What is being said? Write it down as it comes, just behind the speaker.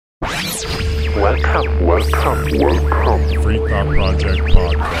Welcome. Free Thought Project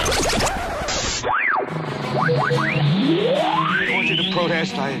Podcast. I don't want you to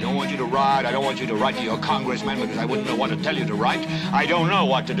protest. I don't want you to riot. I don't want you to write to your congressman because I wouldn't know what to tell you to write. I don't know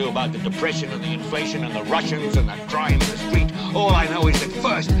what to do about the depression and the inflation and the Russians and the crime in the street. All I know is that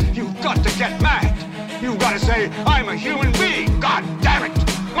first, you've got to get mad. You've got to say, I'm a human being. God damn it.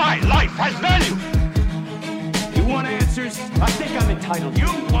 My life has value. You want answers? I think I'm entitled. You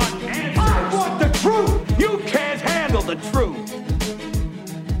want answers? I want the truth. You can't handle the truth.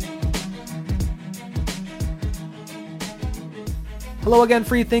 Hello again,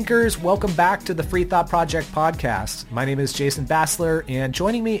 free thinkers. Welcome back to the Free Thought Project podcast. My name is Jason Bassler, and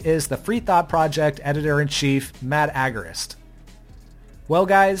joining me is the Free Thought Project editor-in-chief, Matt Agorist. Well,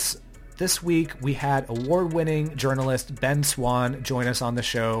 guys, this week we had award-winning journalist Ben Swann join us on the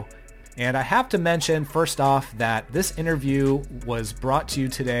show. And I have to mention, first off, that this interview was brought to you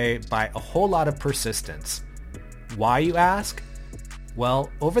today by a whole lot of persistence. Why, you ask? Well,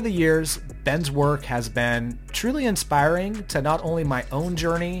 over the years, Ben's work has been truly inspiring to not only my own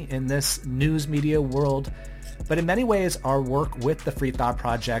journey in this news media world, but in many ways our work with the Free Thought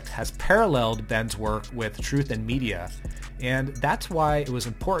Project has paralleled Ben's work with Truth in Media. And that's why it was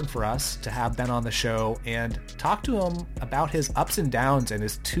important for us to have Ben on the show and talk to him about his ups and downs in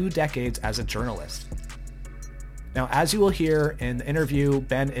his 2 decades as a journalist. Now, as you will hear in the interview,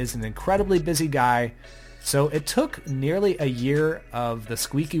 Ben is an incredibly busy guy. So it took nearly a year of the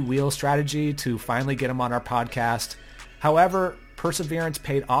squeaky wheel strategy to finally get him on our podcast. However, perseverance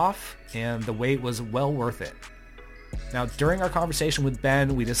paid off and the wait was well worth it. Now, during our conversation with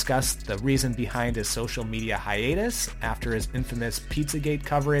Ben, we discussed the reason behind his social media hiatus after his infamous Pizzagate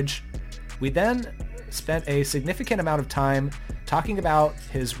coverage. We then spent a significant amount of time talking about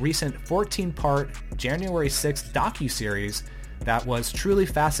his recent 14-part January 6th docuseries that was truly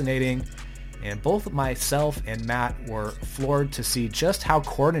fascinating. And both myself and Matt were floored to see just how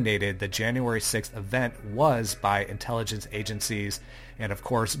coordinated the January 6th event was by intelligence agencies. And of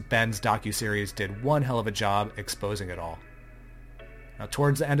course, Ben's docuseries did one hell of a job exposing it all. Now,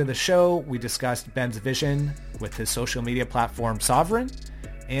 towards the end of the show, we discussed Ben's vision with his social media platform Swann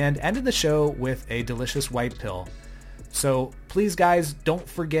and ended the show with a delicious white pill. So please, guys, don't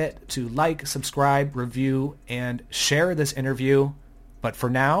forget to like, subscribe, review, and share this interview. But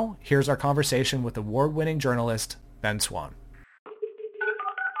for now, here's our conversation with award-winning journalist Ben Swann.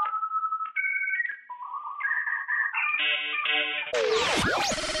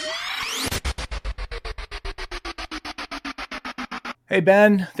 Hey,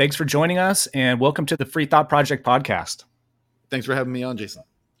 Ben, thanks for joining us, and welcome to the Free Thought Project podcast. Thanks for having me on, Jason.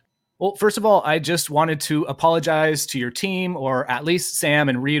 Well, first of all, I just wanted to apologize to your team, or at least Sam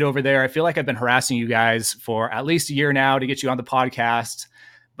and Reed over there. I feel like I've been harassing you guys for at least a year now to get you on the podcast.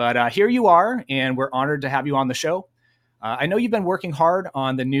 But here you are, and we're honored to have you on the show. I know you've been working hard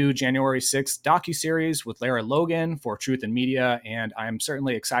on the new January 6th docuseries with Lara Logan for Truth in Media, and I'm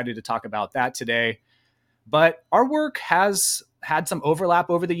certainly excited to talk about that today. But our work has had some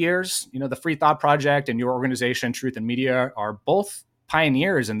overlap over the years. You know, the Free Thought Project and your organization, Truth in Media, are both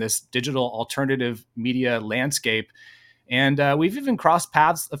pioneers in this digital alternative media landscape. And we've even crossed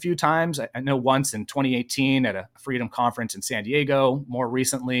paths a few times. I know once in 2018 at a Freedom Conference in San Diego, more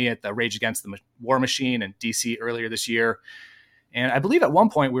recently at the Rage Against the War Machine in DC earlier this year. And I believe at one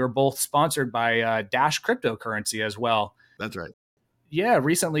point we were both sponsored by Dash Cryptocurrency as well. That's right. Yeah,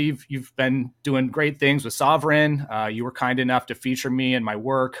 recently you've been doing great things with Swann. You were kind enough to feature me and my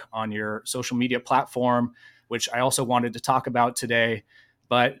work on your social media platform, which I also wanted to talk about today.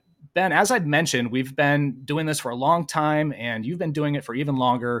 But Ben, as I'd mentioned, we've been doing this for a long time, and you've been doing it for even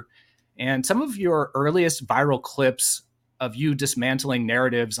longer. And some of your earliest viral clips of you dismantling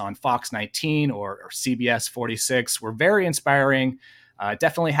narratives on Fox 19 or CBS 46 were very inspiring.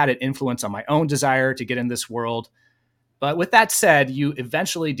 Definitely had an influence on my own desire to get in this world. But with that said, you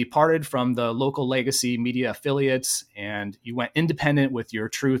eventually departed from the local legacy media affiliates, and you went independent with your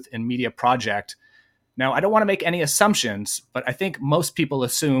Truth in Media project. Now, I don't want to make any assumptions, but I think most people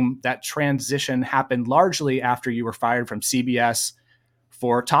assume that transition happened largely after you were fired from CBS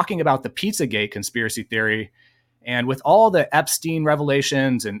for talking about the Pizzagate conspiracy theory. And with all the Epstein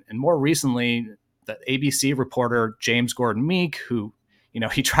revelations and more recently, the ABC reporter James Gordon Meek, who,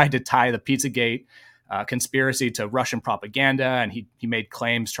 he tried to tie the Pizzagate conspiracy to Russian propaganda, and he made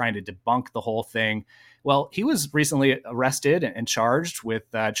claims trying to debunk the whole thing. Well, he was recently arrested and charged with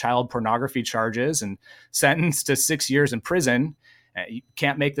child pornography charges and sentenced to 6 years in prison. You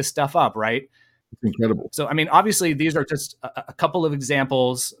can't make this stuff up, right? It's incredible. So, I mean, obviously these are just a couple of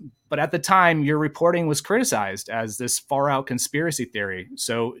examples, but at the time your reporting was criticized as this far out conspiracy theory.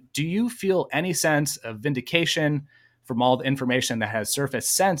 So do you feel any sense of vindication from all the information that has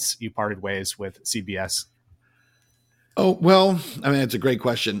surfaced since you parted ways with CBS? Oh, well, I mean, it's a great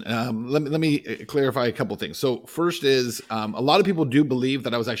question. Let me clarify a couple things. So first is a lot of people do believe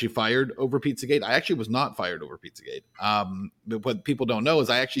that I was actually fired over Pizzagate. I actually was not fired over Pizzagate. But what people don't know is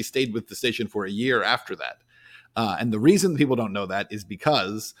I actually stayed with the station for a year after that. And the reason people don't know that is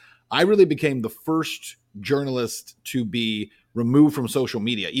because I really became the first journalist to be removed from social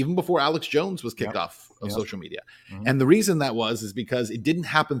media, even before Alex Jones was kicked off of social media. Mm-hmm. And the reason that is because it didn't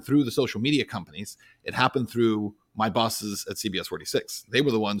happen through the social media companies. It happened through my bosses at CBS 46. They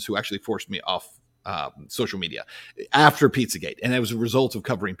were the ones who actually forced me off social media after Pizzagate. And it was a result of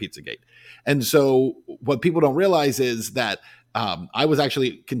covering Pizzagate. And so what people don't realize is that I was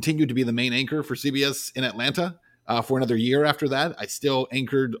actually continued to be the main anchor for CBS in Atlanta for another year after that. I still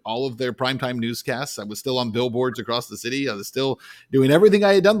anchored all of their primetime newscasts. I was still on billboards across the city. I was still doing everything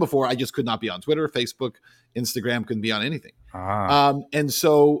I had done before. I just could not be on Twitter, Facebook, Instagram, couldn't be on anything. And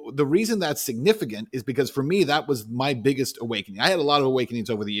so the reason that's significant is because for me, that was my biggest awakening. I had a lot of awakenings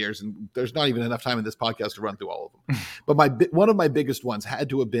over the years, and there's not even enough time in this podcast to run through all of them. But one of my biggest ones had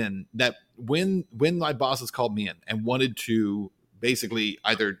to have been that when my bosses called me in and wanted to basically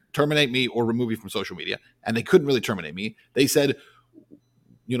either terminate me or remove me from social media, and they couldn't really terminate me, they said,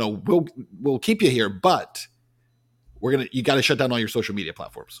 we'll keep you here, but you got to shut down all your social media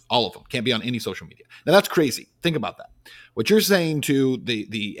platforms. All of them. Can't be on any social media. Now that's crazy. Think about that. What you're saying to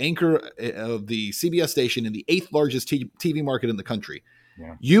the anchor of the CBS station in the 8th largest TV market in the country,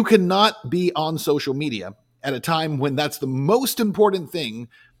 you cannot be on social media at a time when that's the most important thing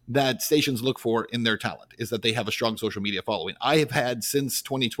that stations look for in their talent, is that they have a strong social media following. I have had since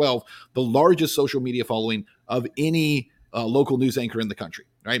 2012 the largest social media following of any local news anchor in the country.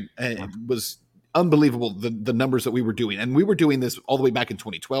 Right? And it was unbelievable, the numbers that we were doing. And we were doing this all the way back in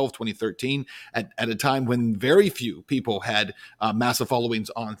 2012, 2013, at a time when very few people had massive followings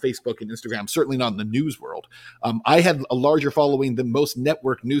on Facebook and Instagram, certainly not in the news world. I had a larger following than most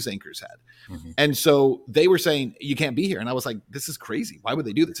network news anchors had. Mm-hmm. And so they were saying, you can't be here. And I was like, this is crazy. Why would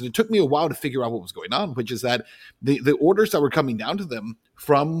they do this? And it took me a while to figure out what was going on, which is that the orders that were coming down to them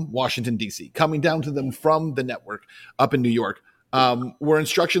from Washington, D.C., coming down to them from the network up in New York, were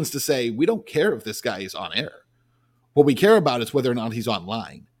instructions to say, we don't care if this guy is on air. What we care about is whether or not he's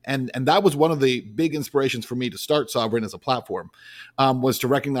online. And that was one of the big inspirations for me to start Sovereign as a platform, was to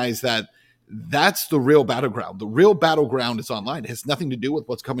recognize that that's the real battleground. The real battleground is online. It has nothing to do with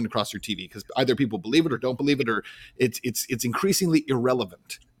what's coming across your TV, because either people believe it or don't believe it, or it's increasingly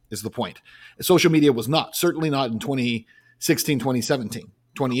irrelevant is the point. Social media was not, certainly not in 2016, 2017.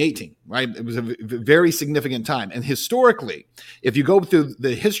 2018, right? It was a very significant time. And historically, if you go through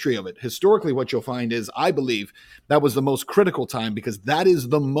the history of it, historically, what you'll find is, I believe that was the most critical time, because that is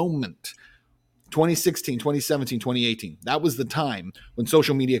the moment, 2016, 2017, 2018, that was the time when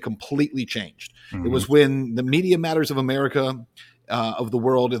social media completely changed. Mm-hmm. It was when the Media Matters of America, of the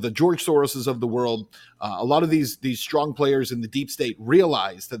world, the George Soroses of the world, a lot of these strong players in the deep state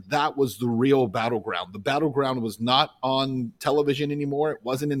realized that was the real battleground. The battleground was not on television anymore. It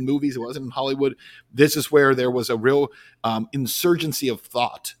wasn't in movies. It wasn't in Hollywood. This is where there was a real insurgency of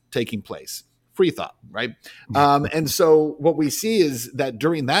thought taking place. Free thought, right? And so what we see is that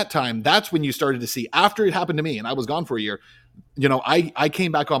during that time, that's when you started to see, after it happened to me, and I was gone for a year, I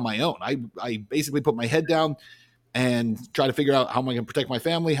came back on my own. I basically put my head down and try to figure out, how am I going to protect my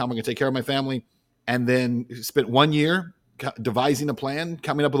family? How am I going to take care of my family? And then spent 1 year devising a plan,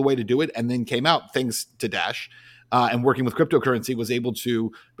 coming up with a way to do it, and then came out, thanks to Dash, and working with cryptocurrency, was able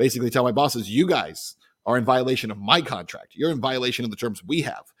to basically tell my bosses, you guys are in violation of my contract. You're in violation of the terms we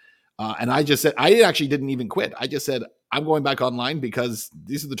have. And I just said, I actually didn't even quit. I just said, I'm going back online because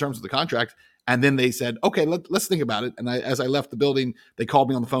these are the terms of the contract. And then they said, okay, let's think about it. And as I left the building, they called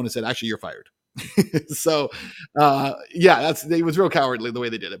me on the phone and said, actually, you're fired. So, it was real cowardly the way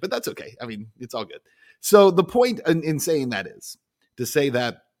they did it, but that's okay. I mean, it's all good. So the point in saying that is to say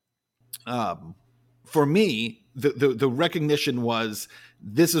that, for me, the recognition was,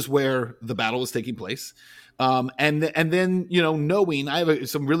 this is where the battle is taking place. And then, knowing I have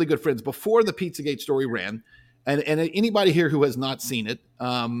some really good friends before the Pizzagate story ran, and anybody here who has not seen it,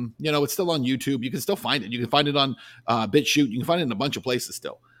 it's still on YouTube. You can still find it. You can find it on BitChute. You can find it in a bunch of places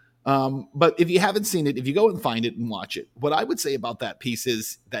still. But if you haven't seen it, if you go and find it and watch it, what I would say about that piece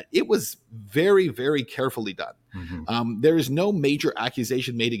is that it was very, very carefully done. Mm-hmm. There is no major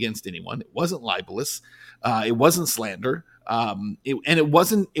accusation made against anyone. It wasn't libelous. It wasn't slander. And it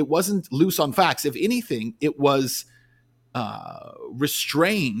wasn't loose on facts. If anything, it was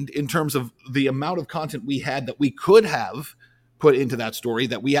restrained in terms of the amount of content we had that we could have put into that story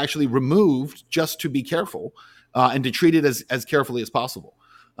that we actually removed just to be careful and to treat it as carefully as possible.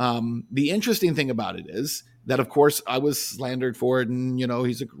 The interesting thing about it is that, of course, I was slandered for it. And,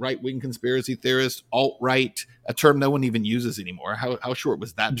 he's a right-wing conspiracy theorist, alt-right, a term no one even uses anymore. How short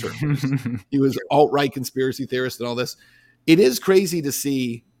was that term? He was alt-right conspiracy theorist and all this. It is crazy to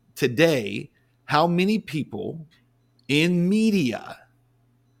see today how many people in media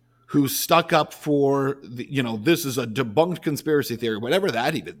who stuck up for, this is a debunked conspiracy theory, whatever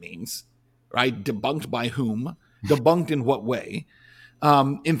that even means, right? Debunked by whom? Debunked in what way?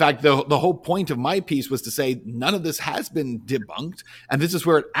 In fact, the whole point of my piece was to say none of this has been debunked, and this is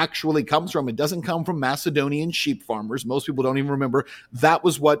where it actually comes from. It doesn't come from Macedonian sheep farmers. Most people don't even remember. That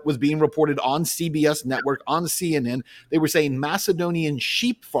was what was being reported on CBS Network, on CNN. They were saying Macedonian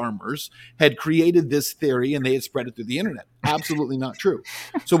sheep farmers had created this theory and they had spread it through the internet. Absolutely not true.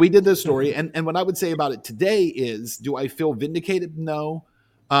 So we did this story, and what I would say about it today is, do I feel vindicated? No,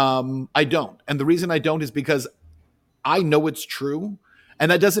 I don't. And the reason I don't is because I know it's true. And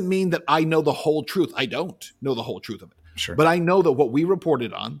that doesn't mean that I know the whole truth. I don't know the whole truth of it. Sure. But I know that what we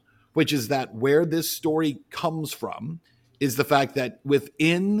reported on, which is that where this story comes from, is the fact that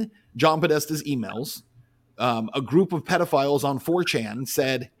within John Podesta's emails, a group of pedophiles on 4chan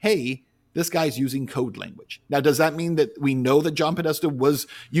said, hey, this guy's using code language. Now, does that mean that we know that John Podesta was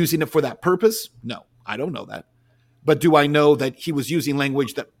using it for that purpose? No, I don't know that. But do I know that he was using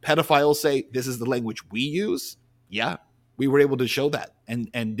language that pedophiles say, this is the language we use? Yeah. We were able to show that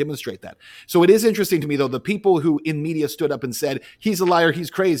and demonstrate that. So it is interesting to me, though, the people who in media stood up and said, he's a liar,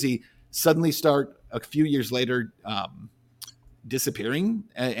 he's crazy, suddenly start a few years later disappearing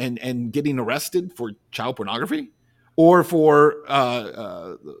and getting arrested for child pornography or for,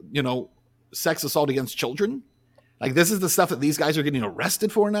 sex assault against children. Like, this is the stuff that these guys are getting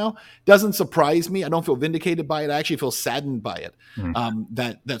arrested for now. Doesn't surprise me. I don't feel vindicated by it. I actually feel saddened by it,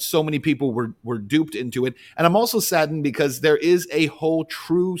 that so many people were duped into it. And I'm also saddened because there is a whole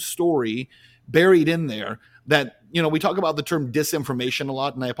true story buried in there that, we talk about the term disinformation a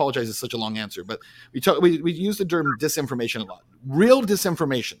lot, and I apologize, it's such a long answer, but we use the term disinformation a lot. Real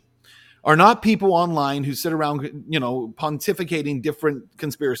disinformation are not people online who sit around, pontificating different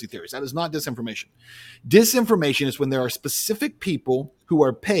conspiracy theories. That is not disinformation. Disinformation is when there are specific people who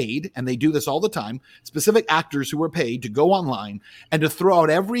are paid, and they do this all the time, specific actors who are paid to go online and to throw out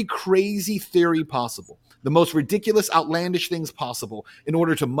every crazy theory possible, the most ridiculous, outlandish things possible in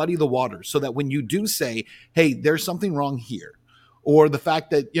order to muddy the waters so that when you do say, hey, there's something wrong here, or the fact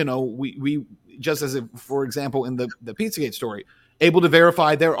that, we just as if, for example, in the Pizzagate story, able to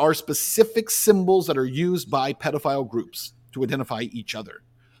verify there are specific symbols that are used by pedophile groups to identify each other.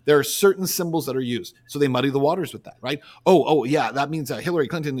 There are certain symbols that are used. So they muddy the waters with that, right? Oh, yeah, that means that Hillary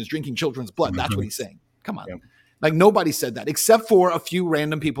Clinton is drinking children's blood. That's what he's saying. Come on. Yep. Like, nobody said that except for a few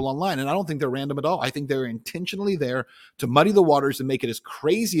random people online. And I don't think they're random at all. I think they're intentionally there to muddy the waters and make it as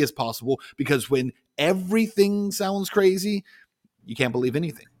crazy as possible, because when everything sounds crazy, you can't believe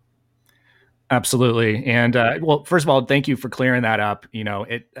anything. Absolutely. And well, first of all, thank you for clearing that up.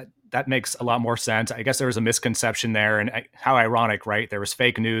 That makes a lot more sense. I guess there was a misconception there, and how ironic, right? There was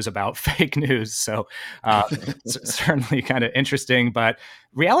fake news about fake news. So certainly kind of interesting, but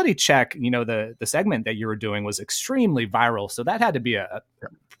Reality Check, the segment that you were doing was extremely viral. So that had to be a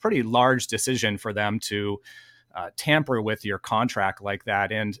pretty large decision for them to tamper with your contract like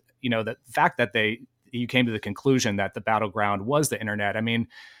that. And, the fact that you came to the conclusion that the battleground was the internet. I mean,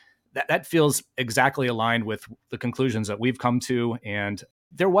 that feels exactly aligned with the conclusions that we've come to. And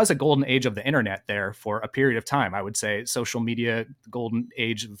there was a golden age of the internet there for a period of time. I would say social media, the golden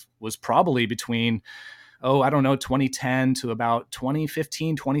age was probably between, 2010 to about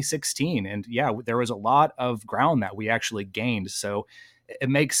 2015, 2016. And yeah, there was a lot of ground that we actually gained. So it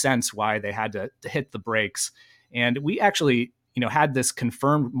makes sense why they had to hit the brakes. And we actually, had this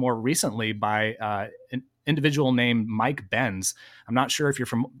confirmed more recently by an individual named Mike Benz. I'm not sure if you're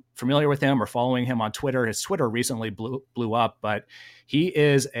familiar with him or following him on Twitter. His Twitter recently blew up, but he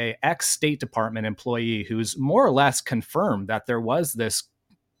is a ex-State Department employee who's more or less confirmed that there was this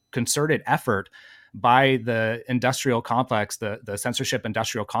concerted effort by the industrial complex, the censorship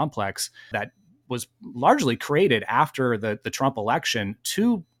industrial complex, that was largely created after the Trump election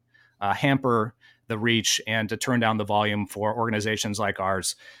to hamper the reach and to turn down the volume for organizations like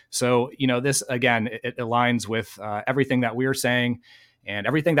ours. So, this, again, it aligns with everything that we were saying and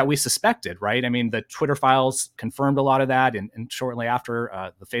everything that we suspected, right? I mean, the Twitter files confirmed a lot of that, and shortly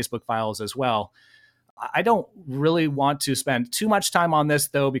after the Facebook files as well. I don't really want to spend too much time on this,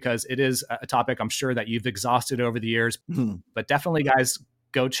 though, because it is a topic I'm sure that you've exhausted over the years. But definitely, guys,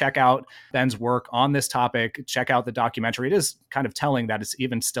 go check out Ben's work on this topic. Check out the documentary. It is kind of telling that it's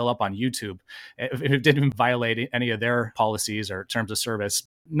even still up on YouTube. It didn't violate any of their policies or terms of service.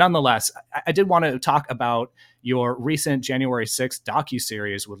 Nonetheless, I did want to talk about your recent January 6th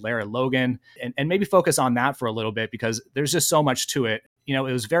docuseries with Lara Logan and maybe focus on that for a little bit, because there's just so much to it. You know,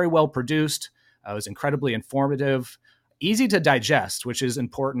 it was very well produced. It was incredibly informative, easy to digest, which is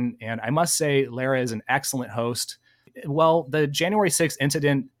important. And I must say, Lara is an excellent host. Well, the January 6th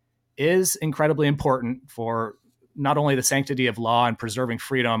incident is incredibly important for not only the sanctity of law and preserving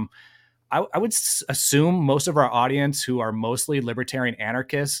freedom. I would assume most of our audience, who are mostly libertarian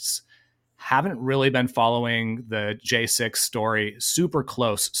anarchists, haven't really been following the J6 story super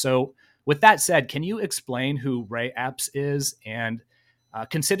close. So with that said, can you explain who Ray Epps is? And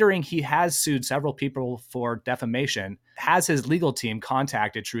considering he has sued several people for defamation, has his legal team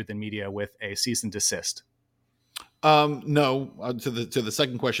contacted Truth and Media with a cease and desist? No, to the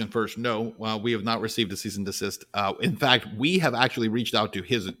second question first. No, we have not received a cease and desist. In fact, we have actually reached out to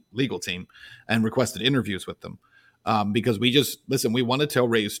his legal team and requested interviews with them. Because we want to tell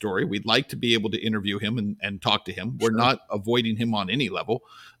Ray's story. We'd like to be able to interview him and talk to him. We're not avoiding him on any level.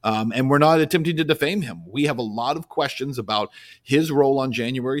 And we're not attempting to defame him. We have a lot of questions about his role on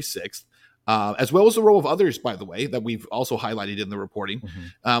January 6th. As well as the role of others, by the way, that we've also highlighted in the reporting,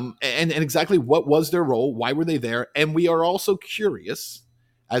 and exactly what was their role, why were they there, and we are also curious,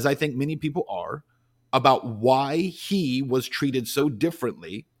 as I think many people are, about why he was treated so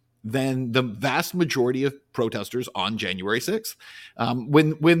differently than the vast majority of protesters on January 6th.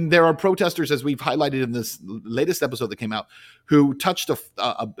 When there are protesters, as we've highlighted in this latest episode that came out, who touched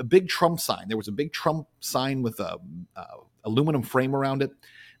a big Trump sign. There was a big Trump sign with a aluminum frame around it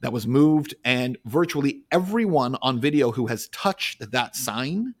that was moved, and virtually everyone on video who has touched that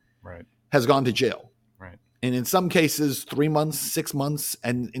sign has gone to jail. Right. And in some cases, 3 months, 6 months,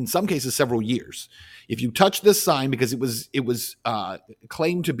 and in some cases, several years. If you touch this sign because it was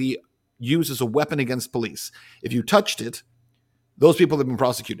claimed to be used as a weapon against police, if you touched it, those people have been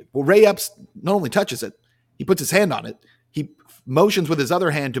prosecuted. Well, Ray Epps not only touches it, he puts his hand on it, he motions with his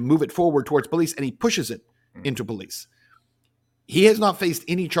other hand to move it forward towards police, and he pushes it into police. He has not faced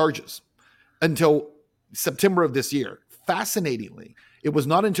any charges until September of this year. Fascinatingly, it was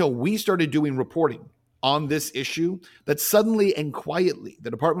not until we started doing reporting on this issue that suddenly and quietly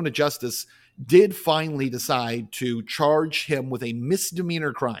the Department of Justice did finally decide to charge him with a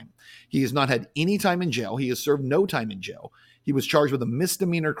misdemeanor crime. He has not had any time in jail. He has served no time in jail. He was charged with a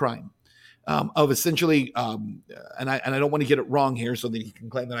misdemeanor crime of essentially, and I don't want to get it wrong here so that he can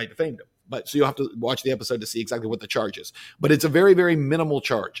claim that I defamed him. But so you'll have to watch the episode to see exactly what the charge is. But it's a very, very minimal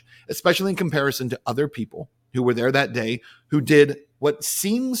charge, especially in comparison to other people who were there that day who did what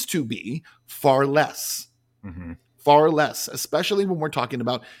seems to be far less. Far less, especially when we're talking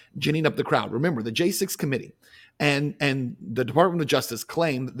about ginning up the crowd. Remember, the J6 committee and the Department of Justice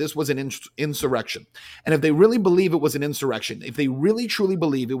claimed that this was an insurrection. And if they really believe it was an insurrection, if they really truly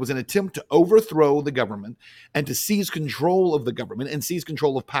believe it was an attempt to overthrow the government and to seize control of the government and seize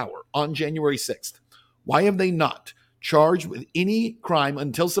control of power on January 6th, why have they not charged with any crime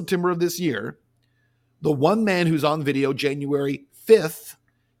until September of this year the one man who's on video January 5th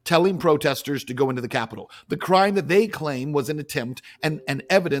telling protesters to go into the Capitol? The crime that they claim was an attempt and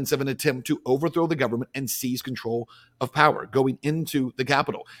evidence of an attempt to overthrow the government and seize control of power going into the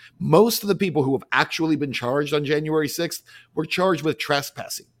Capitol. Most of the people who have actually been charged on January 6th were charged with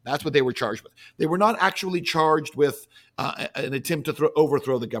trespassing. That's what they were charged with. They were not actually charged with an attempt to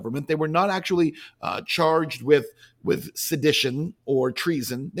overthrow the government. They were not actually charged with sedition or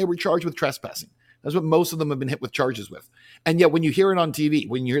treason. They were charged with trespassing. That's what most of them have been hit with charges with. And yet when you hear it on TV,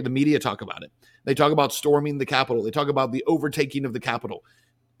 when you hear the media talk about it, they talk about storming the Capitol. They talk about the overtaking of the Capitol.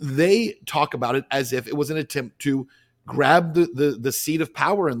 They talk about it as if it was an attempt to grab the seat of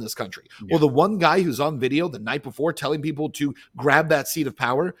power in this country. Yeah. Well, the one guy who's on video the night before telling people to grab that seat of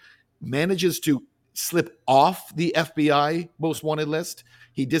power manages to slip off the FBI most wanted list.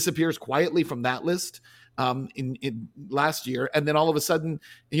 He disappears quietly from that list. In last year, and then all of a sudden,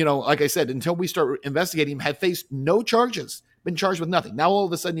 like I said, until we start investigating him, had faced no charges, been charged with nothing. Now all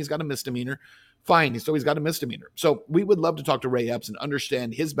of a sudden he's got a misdemeanor. Fine, so he's got a misdemeanor. So we would love to talk to Ray Epps and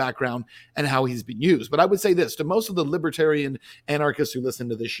understand his background and how he's been used. But I would say this to most of the libertarian anarchists who listen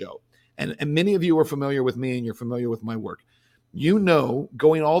to this show, and many of you are familiar with me and you're familiar with my work.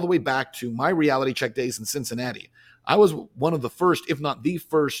 Going all the way back to my reality check days in Cincinnati, I was one of the first, if not the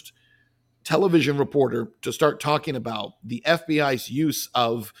first, television reporter to start talking about the FBI's use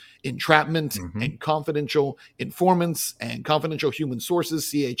of entrapment and confidential informants and confidential human sources,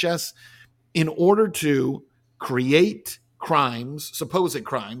 CHS, in order to create crimes, supposed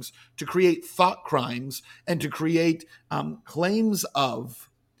crimes, to create thought crimes, and to create claims of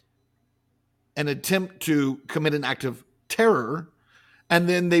an attempt to commit an act of terror. And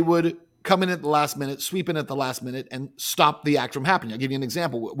then they would come in at the last minute, sweep in at the last minute, and stop the act from happening. I'll give you an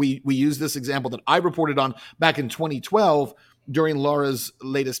example. We use this example that I reported on back in 2012 during Laura's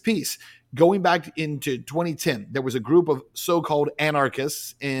latest piece. Going back into 2010, there was a group of so-called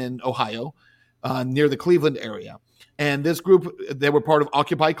anarchists in Ohio near the Cleveland area. And this group, they were part of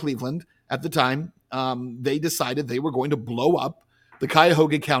Occupy Cleveland at the time. They decided they were going to blow up the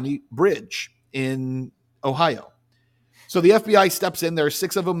Cuyahoga County Bridge in Ohio. So the FBI steps in. There are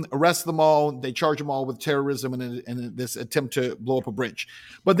 6 of them, arrest them all. They charge them all with terrorism and this attempt to blow up a bridge.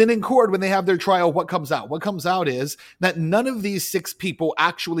 But then in court, when they have their trial, what comes out? What comes out is that none of these 6 people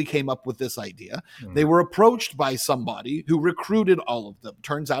actually came up with this idea. They were approached by somebody who recruited all of them.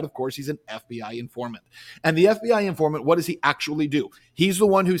 Turns out, of course, he's an FBI informant. And the FBI informant, what does he actually do? He's the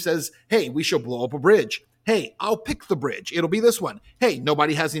one who says, hey, we should blow up a bridge. Hey, I'll pick the bridge. It'll be this one. Hey,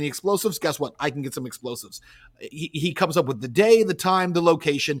 nobody has any explosives. Guess what? I can get some explosives. He comes up with the day, the time, the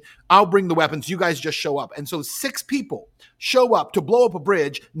location. I'll bring the weapons. You guys just show up. And so 6 people show up to blow up a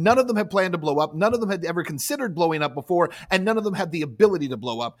bridge. None of them had planned to blow up. None of them had ever considered blowing up before. And none of them had the ability to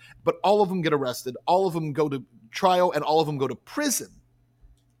blow up. But all of them get arrested. All of them go to trial. And all of them go to prison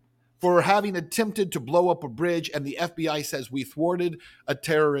for having attempted to blow up a bridge. And the FBI says we thwarted a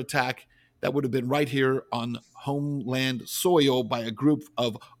terror attack that would have been right here on homeland soil by a group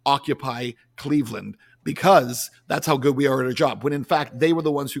of Occupy Cleveland, because that's how good we are at our job, when in fact they were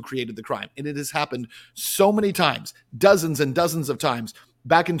the ones who created the crime. And it has happened so many times, dozens and dozens of times.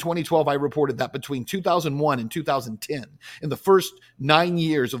 Back in 2012, I reported that between 2001 and 2010, in the first 9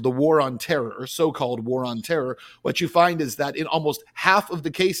 years of the war on terror, or so-called war on terror, what you find is that in almost half of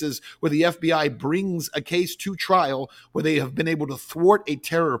the cases where the FBI brings a case to trial, where they have been able to thwart a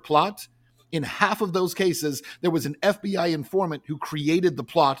terror plot, in half of those cases, there was an FBI informant who created the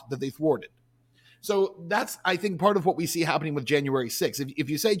plot that they thwarted. So that's, I think, part of what we see happening with January 6th. If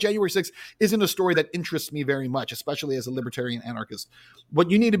you say January 6th isn't a story that interests me very much, especially as a libertarian anarchist, what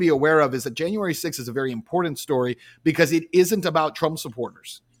you need to be aware of is that January 6th is a very important story because it isn't about Trump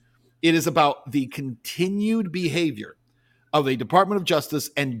supporters. It is about the continued behavior of a Department of Justice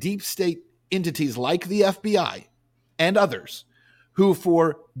and deep state entities like the FBI and others, who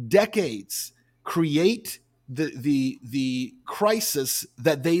for decades create the crisis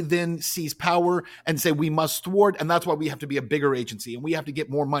that they then seize power and say we must thwart, and that's why we have to be a bigger agency and we have to get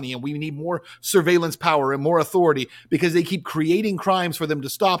more money and we need more surveillance power and more authority, because they keep creating crimes for them to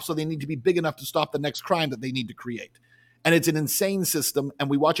stop, so they need to be big enough to stop the next crime that they need to create. And it's an insane system, and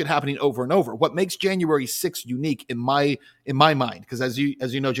we watch it happening over and over. What makes January 6th unique in my mind, because as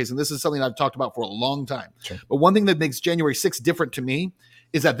you know, Jason, this is something I've talked about for a long time. Sure. But one thing that makes January 6th different to me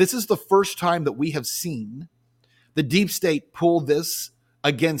is that this is the first time that we have seen the deep state pull this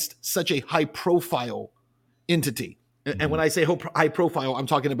against such a high-profile entity. Mm-hmm. And when I say high-profile, I'm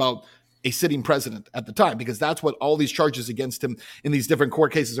talking about a sitting president at the time, because that's what all these charges against him in these different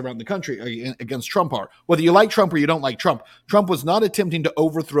court cases around the country against Trump are. Whether you like Trump or you don't like Trump, Trump was not attempting to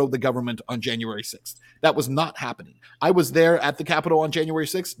overthrow the government on January 6th. That was not happening. I was there at the Capitol on January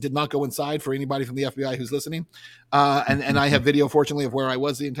 6th, did not go inside, for anybody from the FBI who's listening. And I have video, fortunately, of where I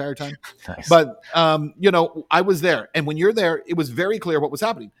was the entire time. Nice. But, I was there. And when you're there, it was very clear what was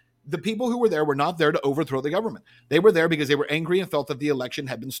happening. The people who were there were not there to overthrow the government. They were there because they were angry and felt that the election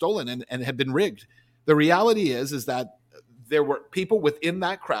had been stolen and had been rigged. The reality is that there were people within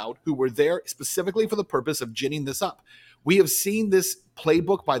that crowd who were there specifically for the purpose of ginning this up. We have seen this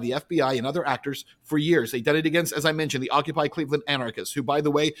playbook by the FBI and other actors for years. They did it against, as I mentioned, the Occupy Cleveland anarchists, who, by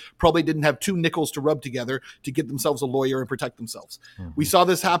the way, probably didn't have 2 nickels to rub together to get themselves a lawyer and protect themselves. Mm-hmm. We saw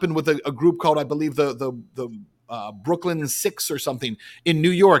this happen with a group called, I believe, the Brooklyn 6 or something in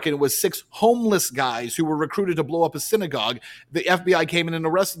New York, and it was 6 homeless guys who were recruited to blow up a synagogue. The FBI came in and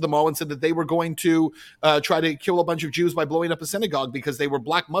arrested them all and said that they were going to try to kill a bunch of Jews by blowing up a synagogue because they were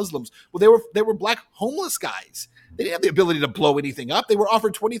black Muslims. Well, they were black homeless guys. They didn't have the ability to blow anything up. They were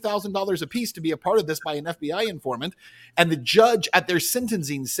offered $20,000 apiece to be a part of this by an FBI informant. And the judge at their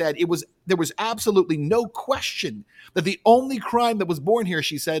sentencing said there was absolutely no question that the only crime that was born here,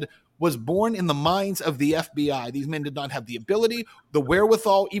 she said, was born in the minds of the FBI. These men did not have the ability, the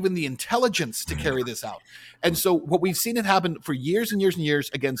wherewithal, even the intelligence to carry this out. And so what we've seen it happen for years and years and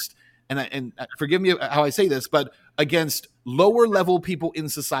years against and forgive me how I say this, but against lower level people in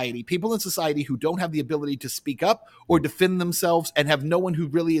society who don't have the ability to speak up or defend themselves and have no one who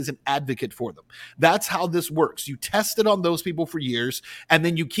really is an advocate for them. That's how this works. You test it on those people for years, and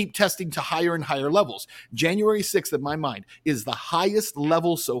then you keep testing to higher and higher levels. January 6th, in my mind, is the highest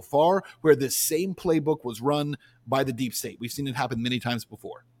level so far where this same playbook was run by the deep state. We've seen it happen many times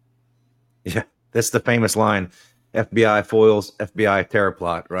before. Yeah, that's the famous line. FBI foils FBI terror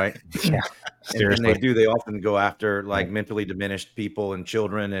plot, right? Yeah, seriously. And they often go after like mentally diminished people and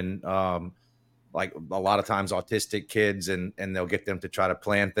children, and like a lot of times autistic kids, and they'll get them to try to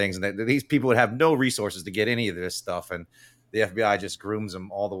plan things. And these people would have no resources to get any of this stuff, and the FBI just grooms them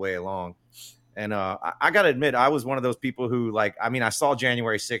all the way along. And I got to admit, I was one of those people who, like, I mean, I saw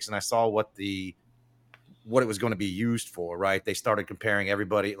January 6th and I saw what it was going to be used for, right? They started comparing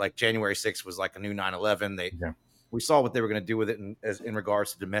everybody, like January 6th was like a new 9/11. We saw what they were going to do with it in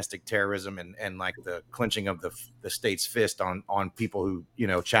regards to domestic terrorism and like the clenching of the state's fist on people who,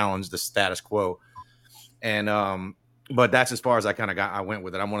 challenge the status quo. And but that's as far as I went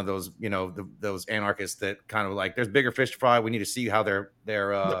with it. I'm one of those, those anarchists that kind of like, there's bigger fish to fry. We need to see how they're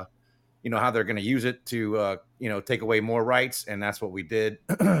how they're going to use it to take away more rights, and that's what we did.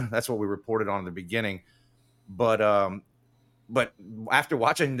 That's what we reported on in the beginning. But after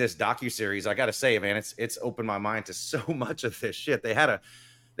watching this docuseries, I got to say, man, it's opened my mind to so much of this shit. They had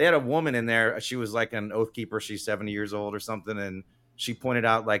a woman in there. She was like an oath keeper. She's 70 years old or something. And she pointed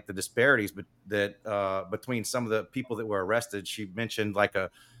out like the disparities between some of the people that were arrested. She mentioned like a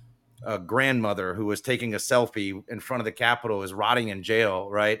grandmother who was taking a selfie in front of the Capitol is rotting in jail.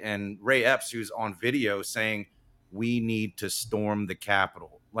 Right. And Ray Epps, who's on video saying, we need to storm the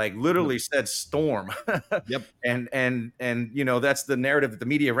Capitol. Like literally said storm. Yep. And that's the narrative that the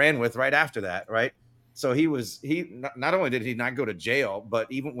media ran with right after that. Right. So not only did he not go to jail, but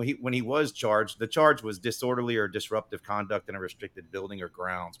even when he was charged, the charge was disorderly or disruptive conduct in a restricted building or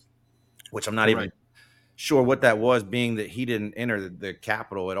grounds, which I'm not even sure what that was, being that he didn't enter the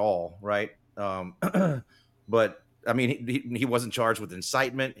Capitol at all. Right. But I mean, he wasn't charged with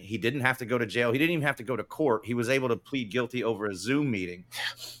incitement. He didn't have to go to jail. He didn't even have to go to court. He was able to plead guilty over a Zoom meeting,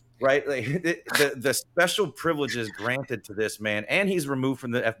 right? Like, the special privileges granted to this man, and he's removed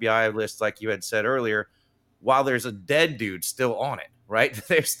from the FBI list, like you had said earlier, while there's a dead dude still on it, right?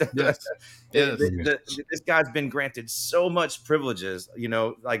 This guy's been granted so much privileges,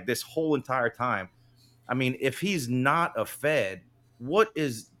 like this whole entire time. I mean, if he's not a Fed, what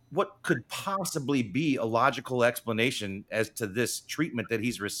could possibly be a logical explanation as to this treatment that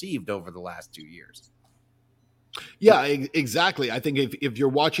he's received over the last 2 years? Yeah, exactly. I think if you're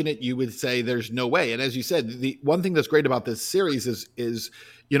watching it, you would say there's no way. And as you said, the one thing that's great about this series is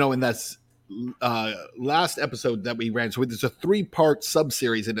in that's last episode that we ran. So there's a 3-part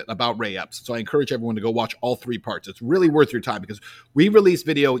sub-series in it about Ray Epps. So I encourage everyone to go watch all 3 parts. It's really worth your time because we released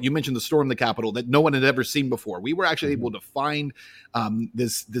video. You mentioned the storm of the Capitol that no one had ever seen before. We were actually able to find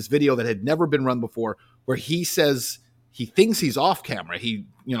this video that had never been run before, where he says he thinks he's off camera. He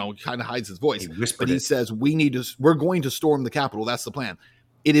kind of hides his voice, but he says we're going to storm the Capitol. That's the plan.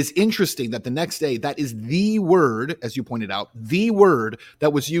 It is interesting that the next day, that is the word, as you pointed out, the word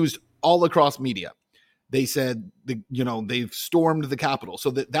that was used all across media. They said they've stormed the Capitol.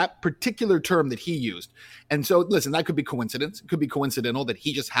 So that particular term that he used. And so listen, that could be coincidence. It could be coincidental that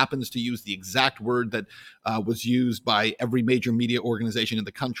he just happens to use the exact word that was used by every major media organization in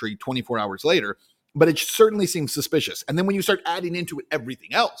the country 24 hours later. But it certainly seems suspicious. And then when you start adding into it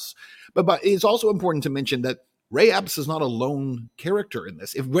everything else, but it's also important to mention that Ray Epps is not a lone character in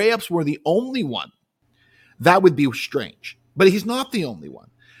this. If Ray Epps were the only one, that would be strange. But he's not the only one.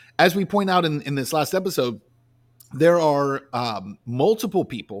 As we point out in this last episode, there are multiple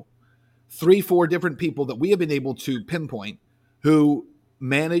people, 3-4 different people that we have been able to pinpoint who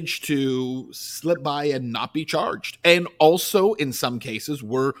managed to slip by and not be charged. And also, in some cases,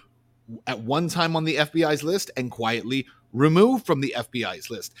 were at one time on the FBI's list and quietly removed from the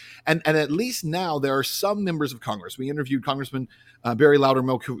FBI's list. And at least now there are some members of Congress. We interviewed Congressman Barry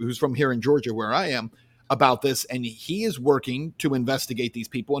Loudermilk, who's from here in Georgia, where I am, about this, and he is working to investigate these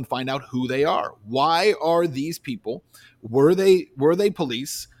people and find out who they are. Why are these people? Were they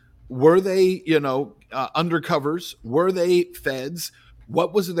police? Were they undercovers? Were they feds?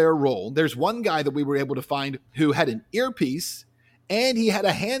 What was their role? There's one guy that we were able to find who had an earpiece and he had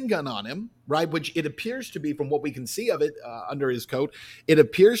a handgun on him, right? Which it appears to be, from what we can see of it under his coat, it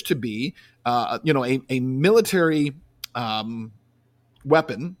appears to be a military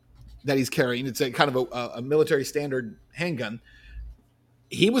weapon that he's carrying. It's a kind of a military standard handgun.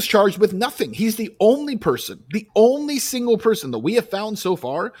 he was charged with nothing. He's the only single person that we have found so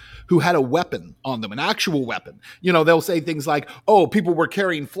far who had a weapon on them, an actual weapon. They'll say things like, "Oh, people were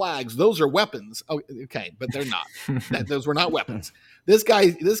carrying flags; those are weapons." Oh, okay, but they're not. Those were not weapons. This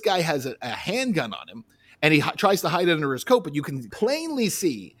guy has a handgun on him, and he tries to hide it under his coat, but you can plainly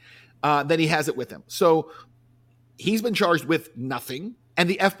see that he has it with him. So he's been charged with nothing. And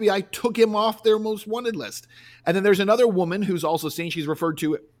the FBI took him off their most wanted list. And then there's another woman who's also seen, she's referred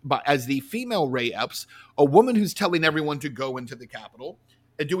to as the female Ray Epps, a woman who's telling everyone to go into the Capitol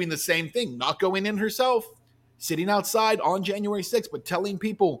and doing the same thing, not going in herself, sitting outside on January 6th, but telling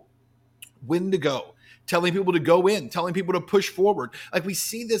people when to go, telling people to go in, telling people to push forward. Like, we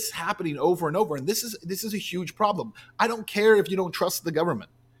see this happening over and over. And this is a huge problem. I don't care if you don't trust the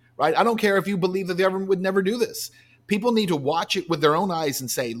government, right? I don't care if you believe that the government would never do this. People need to watch it with their own eyes and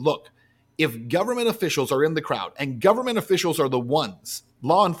say, look, if government officials are in the crowd, and government officials are the ones,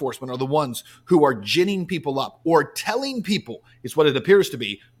 law enforcement are the ones who are ginning people up or telling people, it's what it appears to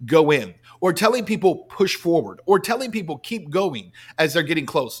be, go in, or telling people push forward, or telling people keep going as they're getting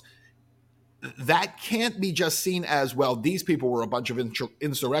close. That can't be just seen as, well, these people were a bunch of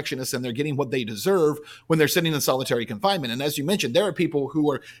insurrectionists and they're getting what they deserve when they're sitting in solitary confinement. And as you mentioned, there are people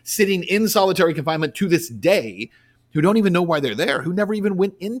who are sitting in solitary confinement to this day who don't even know why they're there, who never even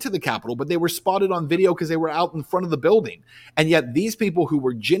went into the Capitol, but they were spotted on video because they were out in front of the building. And yet these people who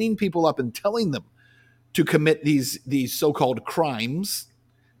were ginning people up and telling them to commit these so-called crimes,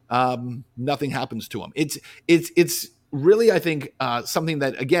 nothing happens to them. It's really, I think, something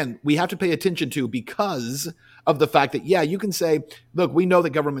that, again, we have to pay attention to because of the fact that, yeah, you can say, look, we know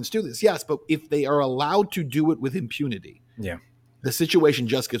that governments do this. Yes, but if they are allowed to do it with impunity, the situation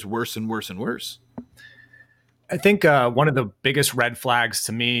just gets worse and worse and worse. I think one of the biggest red flags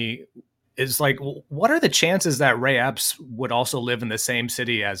to me is, like, what are the chances that Ray Epps would also live in the same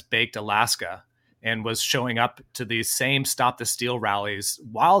city as Baked Alaska and was showing up to these same Stop the Steal rallies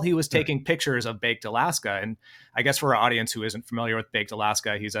while he was taking pictures of Baked Alaska? And I guess for our audience who isn't familiar with Baked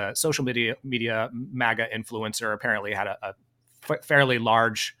Alaska, he's a social media MAGA influencer, apparently had a fairly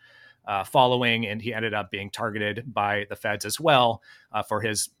large following, and he ended up being targeted by the feds as well for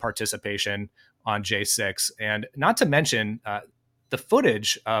his participation on J6. And not to mention the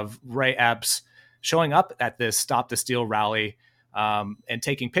footage of Ray Epps showing up at this Stop the Steal rally and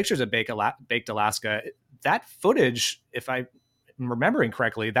taking pictures of Baked Alaska. That footage, if I'm remembering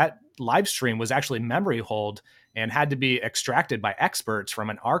correctly, that live stream was actually memory hold and had to be extracted by experts from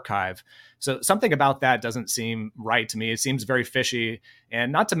an archive. So something about that doesn't seem right to me. It seems very fishy.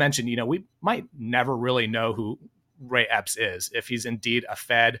 And not to mention, we might never really know who Ray Epps is, if he's indeed a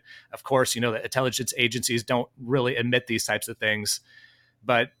Fed. Of course, the intelligence agencies don't really admit these types of things.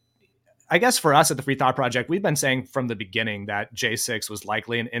 But I guess for us at the Free Thought Project, we've been saying from the beginning that J6 was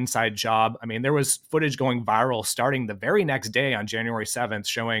likely an inside job. I mean, there was footage going viral starting the very next day on January 7th,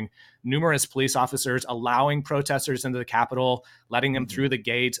 showing numerous police officers allowing protesters into the Capitol, letting them through the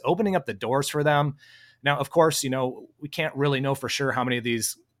gates, opening up the doors for them. Now, of course, we can't really know for sure how many of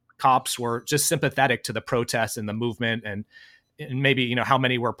these cops were just sympathetic to the protests and the movement, and maybe, how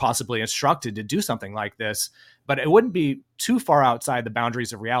many were possibly instructed to do something like this. But it wouldn't be too far outside the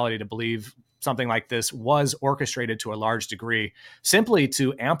boundaries of reality to believe something like this was orchestrated to a large degree simply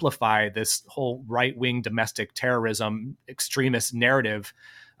to amplify this whole right-wing domestic terrorism extremist narrative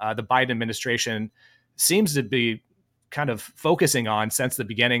the Biden administration seems to be kind of focusing on since the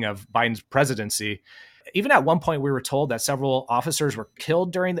beginning of Biden's presidency. Even at one point, we were told that several officers were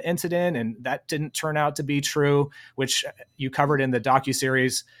killed during the incident, and that didn't turn out to be true, which you covered in the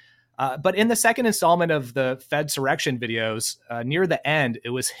docuseries. But in the second installment of the Fedsurrection videos, near the end, it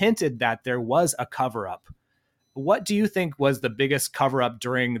was hinted that there was a cover-up. What do you think was the biggest cover-up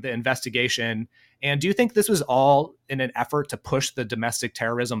during the investigation? And do you think this was all in an effort to push the domestic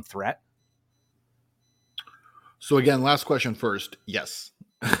terrorism threat? So again, last question first. Yes.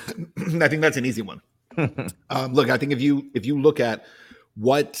 I think that's an easy one. Look, I think if you look at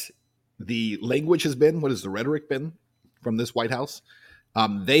what the language has been, what has the rhetoric been from this White House,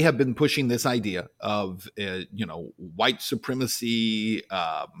 they have been pushing this idea of, white supremacy,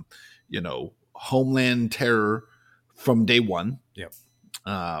 homeland terror from day one. Yep.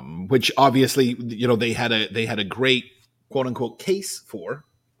 Which obviously, they had a great quote unquote case for.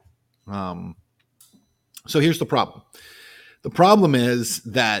 So here's the problem. The problem is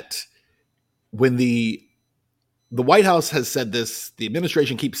that when the White House has said this, the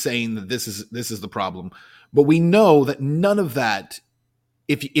administration keeps saying that this is the problem, but we know that none of that.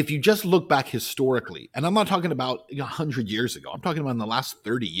 If you just look back historically, and I'm not talking about 100 years ago, I'm talking about in the last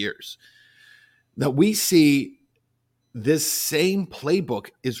 30 years, that we see this same playbook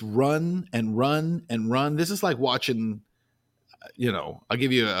is run and run and run. This is like watching, I'll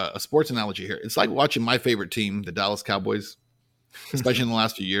give you a sports analogy here. It's like watching my favorite team, the Dallas Cowboys, especially in the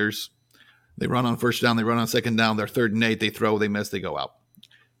last few years. They run on first down, they run on second down, they're 3rd and 8, they throw, they miss, they go out.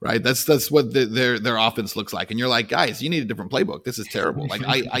 Right? That's what their offense looks like. And you're like, guys, you need a different playbook. This is terrible. Like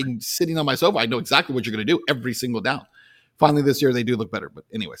I'm sitting on my sofa. I know exactly what you're going to do every single down. Finally, this year they do look better. But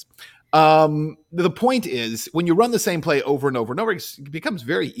anyways, the point is, when you run the same play over and over and over, it becomes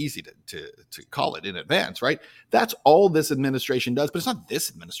very easy to call it in advance, right? That's all this administration does. But it's not this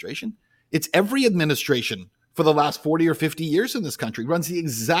administration. It's every administration for the last 40 or 50 years in this country runs the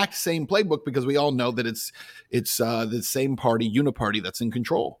exact same playbook, because we all know that it's the same party, uniparty, that's in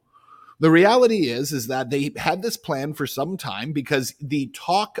control. The reality is that they had this plan for some time, because the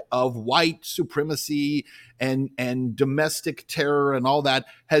talk of white supremacy and domestic terror and all that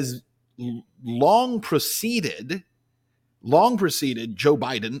has long preceded Joe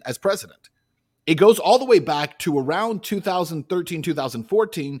Biden as president. It goes all the way back to around 2013,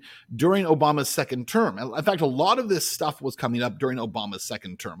 2014, during Obama's second term. In fact, a lot of this stuff was coming up during Obama's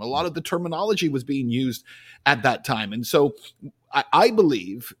second term. A lot of the terminology was being used at that time. And so I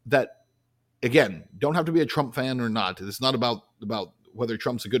believe that, again, don't have to be a Trump fan or not. It's not about whether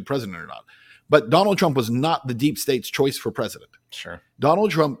Trump's a good president or not. But Donald Trump was not the deep state's choice for president. Sure.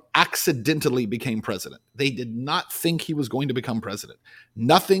 Donald Trump accidentally became president. They did not think he was going to become president.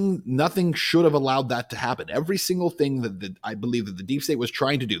 Nothing should have allowed that to happen. Every single thing that I believe that the deep state was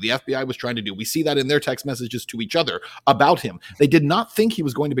trying to do, the FBI was trying to do, we see that in their text messages to each other about him. They did not think he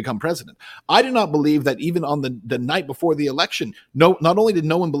was going to become president. I do not believe that even on the night before the election, not only did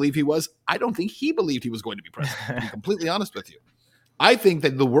no one believe he was, I don't think he believed he was going to be president, to be completely honest with you. I think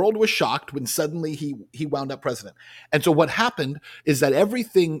that the world was shocked when suddenly he wound up president. And so what happened is that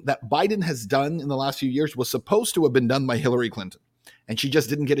everything that Biden has done in the last few years was supposed to have been done by Hillary Clinton, and she just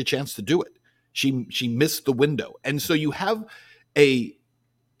didn't get a chance to do it. She missed the window. And so you have a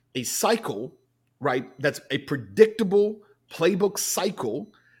cycle, right? That's a predictable playbook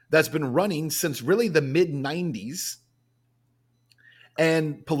cycle that's been running since really the mid-90s.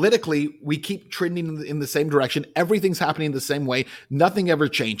 And politically, we keep trending in the same direction. Everything's happening the same way. Nothing ever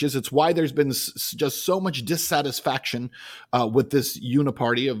changes. It's why there's been just so much dissatisfaction with this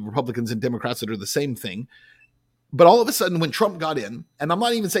uniparty of Republicans and Democrats that are the same thing. But all of a sudden, when Trump got in, and I'm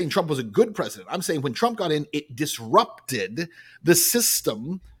not even saying Trump was a good president, I'm saying when Trump got in, it disrupted the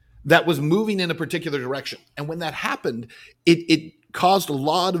system that was moving in a particular direction. And when that happened, it caused a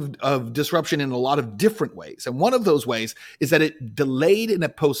lot of disruption in a lot of different ways. And one of those ways is that it delayed and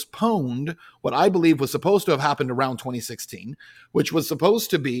it postponed what I believe was supposed to have happened around 2016, which was supposed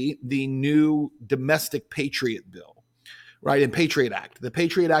to be the new domestic Patriot bill, right? And Patriot Act. The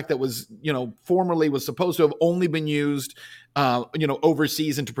Patriot Act that was, formerly was supposed to have only been used,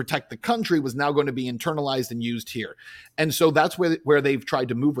 overseas and to protect the country, was now going to be internalized and used here. And so that's where they've tried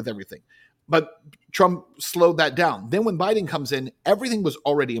to move with everything. But Trump slowed that down. Then when Biden comes in, everything was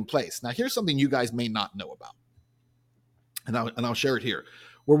already in place. Now, here's something you guys may not know about, and I'll share it here.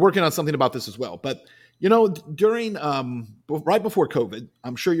 We're working on something about this as well. But, during right before COVID,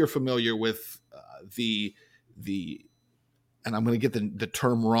 I'm sure you're familiar with the and I'm going to get the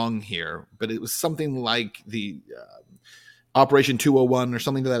term wrong here, but it was something like the Operation 201 or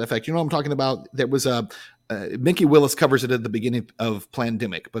something to that effect. You know what I'm talking about? There was Mickey Willis covers it at the beginning of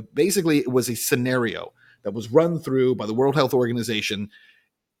Plandemic, but basically it was a scenario that was run through by the World Health Organization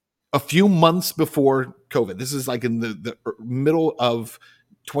a few months before COVID. This is like in the middle of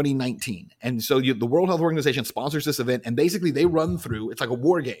 2019. And so the World Health Organization sponsors this event, and basically they run through, it's like a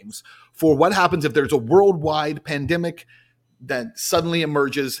war games for what happens if there's a worldwide pandemic that suddenly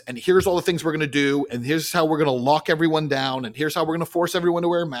emerges, and here's all the things we're going to do, and here's how we're going to lock everyone down, and here's how we're going to force everyone to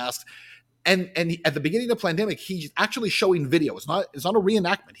wear a mask. And at the beginning of the pandemic, he's actually showing video. It's not a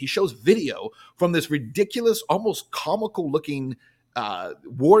reenactment. He shows video from this ridiculous, almost comical looking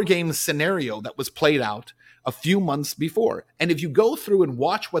war game scenario that was played out a few months before. And if you go through and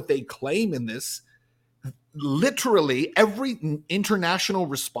watch what they claim in this, literally every international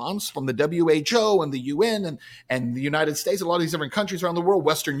response from the WHO and the UN and the United States, a lot of these different countries around the world,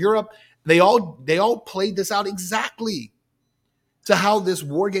 Western Europe, they all played this out exactly to how this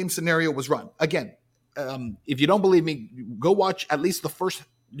war game scenario was run. Again, if you don't believe me, go watch at least the first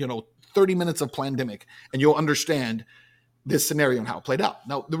 30 minutes of Plandemic, and you'll understand this scenario and how it played out.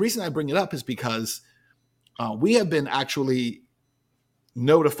 Now, the reason I bring it up is because we have been actually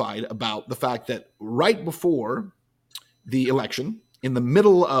notified about the fact that right before the election, in the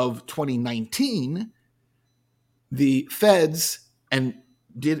middle of 2019, the feds and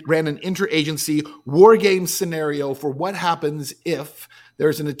ran an interagency war game scenario for what happens if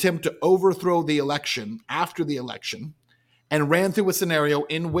there's an attempt to overthrow the election after the election, and ran through a scenario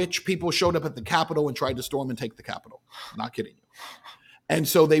in which people showed up at the Capitol and tried to storm and take the Capitol. I'm not kidding you. And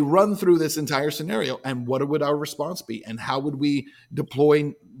so they run through this entire scenario, and what would our response be? And how would we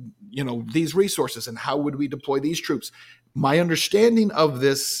deploy, these resources, and how would we deploy these troops? My understanding of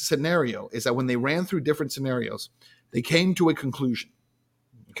this scenario is that when they ran through different scenarios, they came to a conclusion.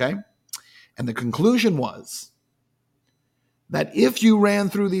 Okay? And the conclusion was that if you ran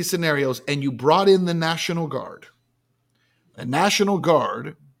through these scenarios and you brought in the National Guard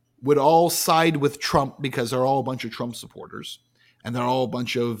would all side with Trump because they're all a bunch of Trump supporters, and they're all a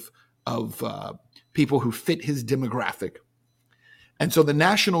bunch of people who fit his demographic. And so the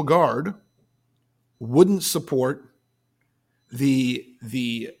National Guard wouldn't support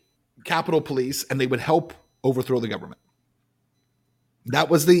the Capitol Police, and they would help overthrow the government. That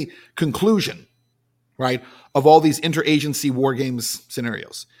was the conclusion, right, of all these interagency war games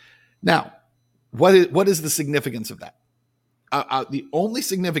scenarios. Now, what is the significance of that? The only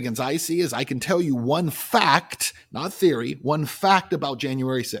significance I see is I can tell you one fact, not theory, one fact about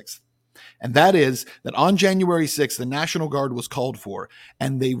January 6th. And that is that on January 6th, the National Guard was called for,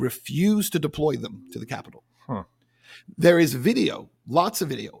 and they refused to deploy them to the Capitol. There is video, lots of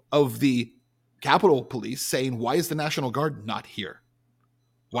video, of the Capitol Police saying, why is the National Guard not here?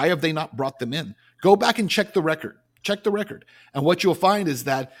 Why have they not brought them in? Go back and check the record. Check the record. And what you'll find is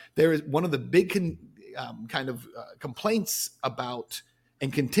that there is one of the big complaints about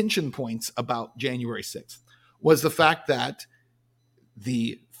and contention points about January 6th was the fact that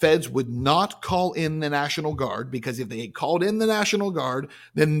the feds would not call in the National Guard, because if they had called in the National Guard,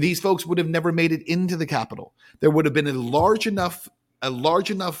 then these folks would have never made it into the Capitol. There would have been a large enough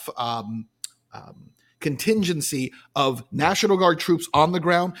contingency of National Guard troops on the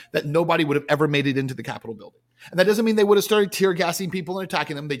ground that nobody would have ever made it into the Capitol building. And that doesn't mean they would have started tear gassing people and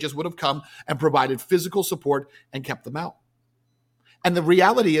attacking them. They just would have come and provided physical support and kept them out. And the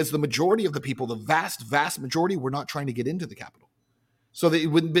reality is the majority of the people, the vast, vast majority, were not trying to get into the Capitol. So that it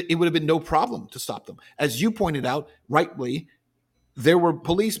would have been no problem to stop them. As you pointed out, rightly, there were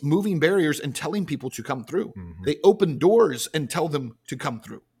police moving barriers and telling people to come through. Mm-hmm. They open doors and tell them to come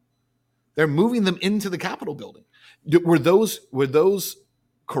through. They're moving them into the Capitol building. Were those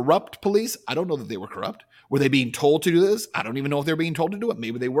corrupt police? I don't know that they were corrupt. Were they being told to do this? I don't even know if they're being told to do it.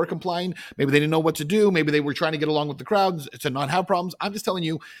 Maybe they were complying. Maybe they didn't know what to do. Maybe they were trying to get along with the crowd to not have problems. I'm just telling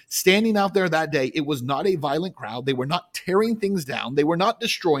you, standing out there that day, it was not a violent crowd. They were not tearing things down. They were not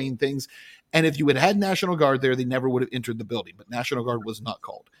destroying things. And if you had had National Guard there, they never would have entered the building. But National Guard was not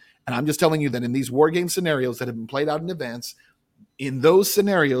called. And I'm just telling you that in these war game scenarios that have been played out in advance, in those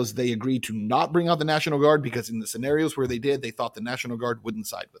scenarios, they agreed to not bring out the National Guard because in the scenarios where they did, they thought the National Guard wouldn't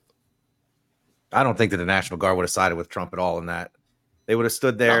side with them. I don't think that the National Guard would have sided with Trump at all in that. They would have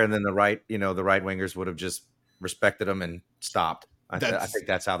stood there, and then the right wingers would have just respected them and stopped. I think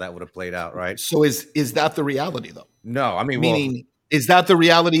that's how that would have played out, right? So is that the reality, though? No, I mean, meaning, is that the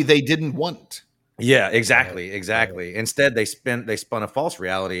reality they didn't want? Yeah, exactly. Instead, they spun a false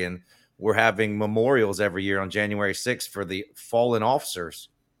reality, and we're having memorials every year on January 6th for the fallen officers,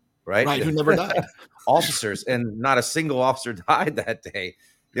 right? Right, who never died. Officers, and not a single officer died that day.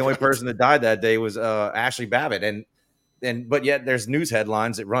 The only person that died that day was Ashley Babbitt, but yet there's news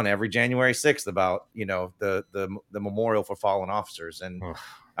headlines that run every January 6th about the memorial for fallen officers. And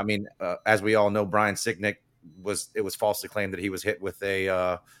I mean, as we all know, Brian Sicknick was falsely claimed that he was hit with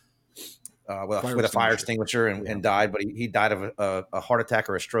a fire extinguisher and died, but he died of a heart attack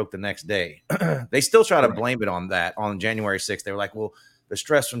or a stroke the next day. They still try to blame it on that on January 6th. They were like, well, the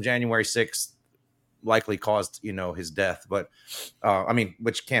stress from January 6th likely caused his death, but I mean,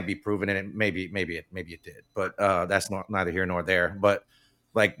 which can't be proven, and it maybe it did, but that's neither here nor there. But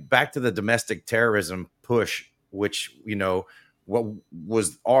like, back to the domestic terrorism push, which what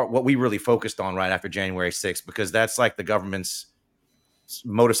we really focused on right after January 6th, because that's like the government's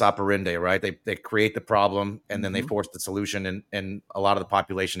modus operandi, right? They create the problem, and then they force the solution, and a lot of the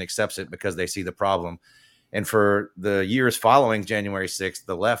population accepts it because they see the problem. And for the years following January 6th,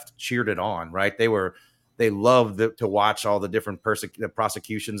 the left cheered it on, right? They loved to watch all the different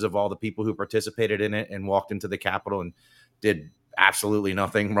prosecutions of all the people who participated in it and walked into the Capitol and did absolutely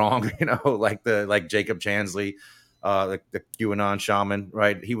nothing wrong, like Jacob Chansley, the QAnon shaman,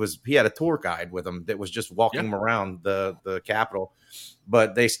 right? He had a tour guide with him that was just walking him around the Capitol,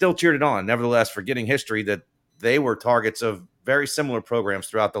 but they still cheered it on, nevertheless, forgetting history that they were targets of very similar programs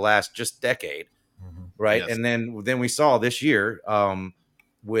throughout the last just decade. Right. Yes. And then we saw this year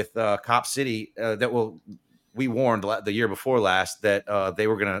with Cop City we warned the year before last that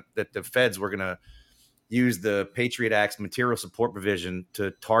that the feds were gonna use the Patriot Act's material support provision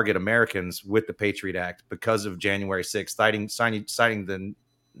to target Americans with the Patriot Act because of January 6th, citing the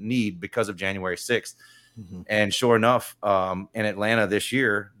need because of January 6th. Mm-hmm. And sure enough, in Atlanta this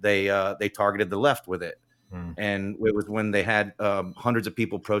year, they targeted the left with it. And it was when they had hundreds of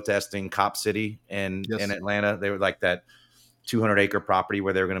people protesting Cop City in Atlanta. They were like that 200-acre property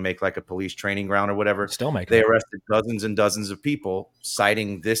where they were going to make like a police training ground or whatever. They arrested dozens and dozens of people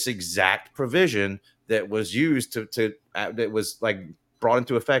citing this exact provision that was used that was like brought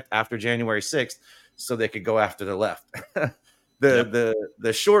into effect after January 6th so they could go after the left.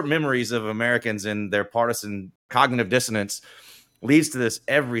 The short memories of Americans and their partisan cognitive dissonance leads to this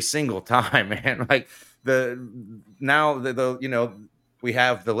every single time, man. Like we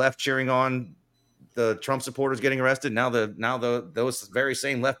have the left cheering on the Trump supporters getting arrested. Now those very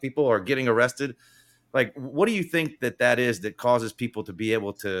same left people are getting arrested. Like, what do you think that is that causes people to be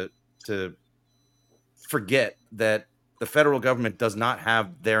able to forget that the federal government does not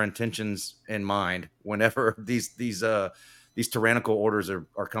have their intentions in mind whenever these tyrannical orders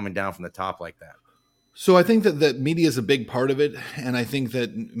are coming down from the top like that? So I think that media is a big part of it, and I think that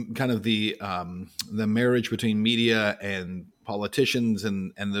kind of the marriage between media and politicians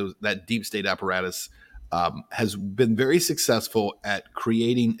and that deep state apparatus has been very successful at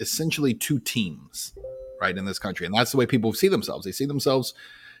creating essentially two teams, right, in this country, and that's the way people see themselves. They see themselves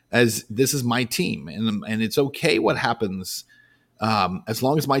as this is my team, and it's okay what happens as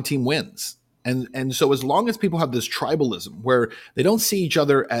long as my team wins. And so as long as people have this tribalism where they don't see each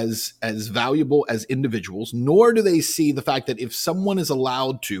other as valuable as individuals, nor do they see the fact that if someone is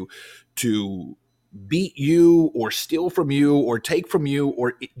allowed to beat you or steal from you or take from you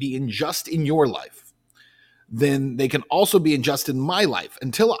or be unjust in your life, then they can also be unjust in my life.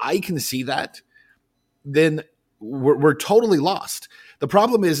 Until I can see that, then we're totally lost. The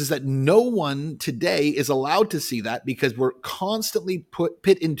problem is that no one today is allowed to see that because we're constantly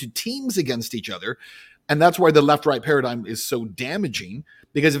pit into teams against each other. And that's why the left-right paradigm is so damaging.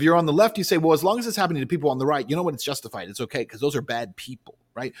 Because if you're on the left, you say, well, as long as it's happening to people on the right, you know what? It's justified. It's okay because those are bad people,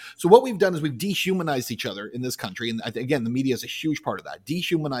 right? So what we've done is we've dehumanized each other in this country. And again, the media is a huge part of that,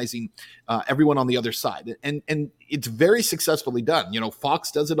 dehumanizing everyone on the other side. And it's very successfully done.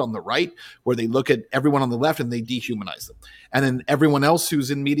 Fox does it on the right where they look at everyone on the left and they dehumanize them. And then everyone else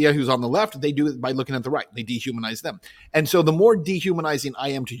who's in media who's on the left, they do it by looking at the right. They dehumanize them. And so the more dehumanizing I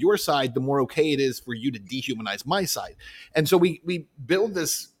am to your side, the more okay it is for you to dehumanize my side. And so we build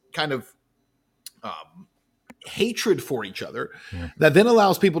this kind of hatred for each other that then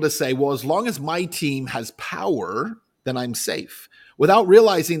allows people to say, well, as long as my team has power, then I'm safe, without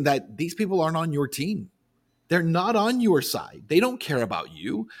realizing that these people aren't on your team. They're not on your side. They don't care about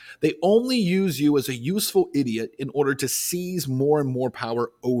you. They only use you as a useful idiot in order to seize more and more power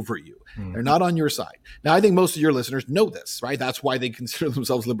over you. They're not on your side. Now, I think most of your listeners know this, right? That's why they consider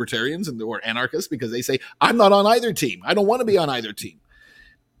themselves libertarians or anarchists, because they say, I'm not on either team. I don't want to be on either team.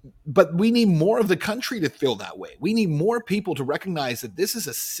 But we need more of the country to feel that way. We need more people to recognize that this is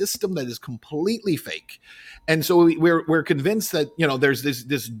a system that is completely fake. And so we're convinced that, there's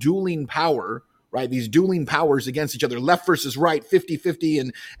this dueling power, right? These dueling powers against each other, left versus right, 50-50,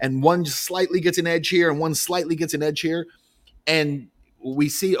 and one just slightly gets an edge here and one slightly gets an edge here. And we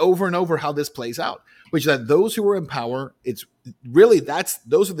see over and over how this plays out, which is that those who are in power, it's really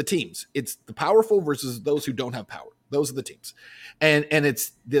those are the teams. It's the powerful versus those who don't have power. Those are the teams. And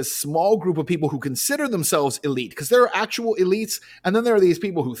it's this small group of people who consider themselves elite, because there are actual elites, and then there are these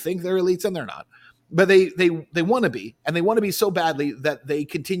people who think they're elites and they're not. But they want to be, and they want to be so badly that they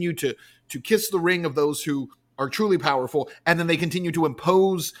continue to kiss the ring of those who are truly powerful, and then they continue to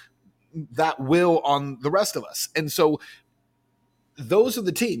impose that will on the rest of us. And so those are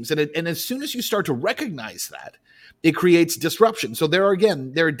the teams. And as soon as you start to recognize that, it creates disruption. So there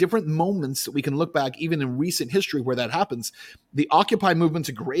are different moments that we can look back, even in recent history, where that happens. The Occupy movement's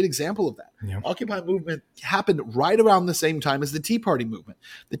a great example of that. Yeah. Occupy movement happened right around the same time as the Tea Party movement.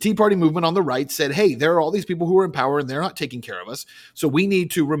 The Tea Party movement on the right said, hey, there are all these people who are in power and they're not taking care of us, so we need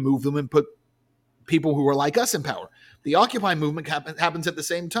to remove them and put people who are like us in power. The Occupy movement happens at the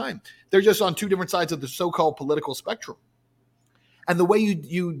same time. They're just on two different sides of the so-called political spectrum. And the way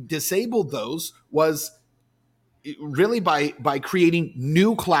you disabled those was really by creating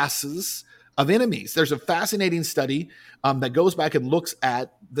new classes of enemies. There's a fascinating study that goes back and looks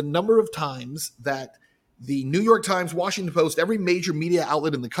at the number of times that the New York Times, Washington Post, every major media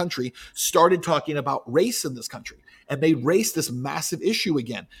outlet in the country started talking about race in this country and made race this massive issue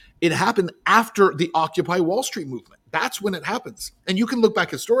again. It happened after the Occupy Wall Street movement. That's when it happens. And you can look back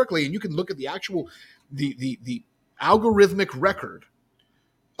historically and you can look at the actual the algorithmic record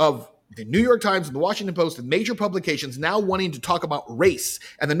of the New York Times and the Washington Post and major publications now wanting to talk about race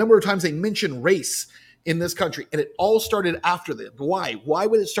and the number of times they mention race in this country. And it all started after that. Why? Why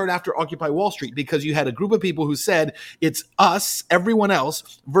would it start after Occupy Wall Street? Because you had a group of people who said it's us, everyone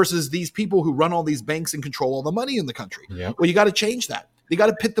else, versus these people who run all these banks and control all the money in the country. Yep. Well, you got to change that. You got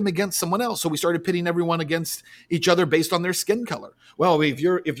to pit them against someone else. So we started pitting everyone against each other based on their skin color. Well, if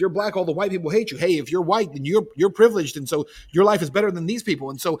you're black, all the white people hate you. Hey, if you're white, then you're privileged, and so your life is better than these people.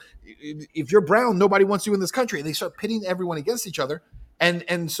 And so if you're brown, nobody wants you in this country. And they start pitting everyone against each other.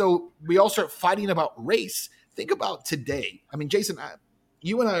 And so we all start fighting about race. Think about today. I mean, Jason,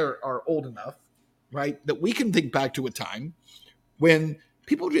 you and I are old enough, right, that we can think back to a time when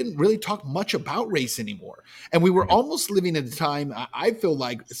people didn't really talk much about race anymore. And we were almost living at a time, I feel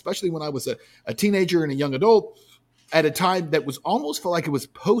like, especially when I was a teenager and a young adult, at a time that was almost felt like it was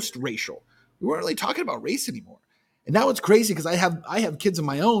post-racial. We weren't really talking about race anymore. And now it's crazy because I have kids of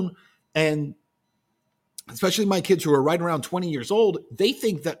my own, and especially my kids who are right around 20 years old, they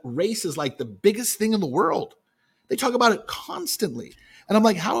think that race is like the biggest thing in the world. They talk about it constantly. And I'm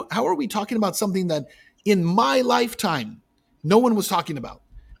like, how are we talking about something that in my lifetime, no one was talking about?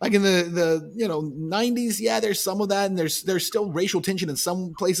 Like in the 90s, yeah, there's some of that, and there's still racial tension in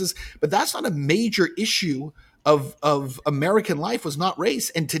some places, but that's not a major issue of American life, was not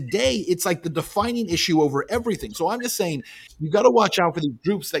race. And today it's like the defining issue over everything. So I'm just saying, you got to watch out for these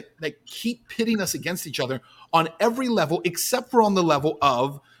groups that keep pitting us against each other on every level, except for on the level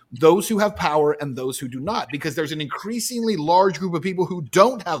of those who have power and those who do not, because there's an increasingly large group of people who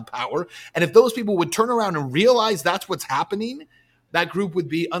don't have power. And if those people would turn around and realize that's what's happening, that group would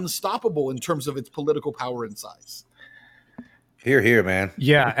be unstoppable in terms of its political power and size. Hear, hear, man.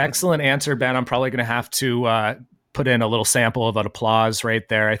 Yeah, excellent answer, Ben. I'm probably going to have to put in a little sample of an applause right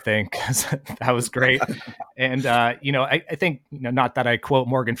there, I think. That was great. And, I think, not that I quote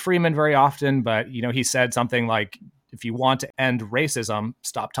Morgan Freeman very often, but, he said something like, if you want to end racism,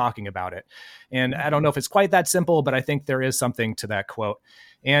 stop talking about it. And I don't know if it's quite that simple, but I think there is something to that quote.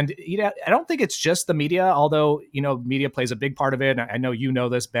 And I don't think it's just the media, although, media plays a big part of it. And I know you know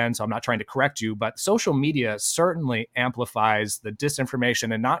this, Ben, so I'm not trying to correct you, but social media certainly amplifies the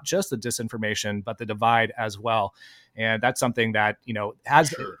disinformation, and not just the disinformation, but the divide as well. And that's something that,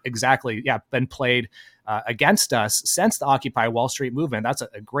 has exactly been played against us since the Occupy Wall Street movement. That's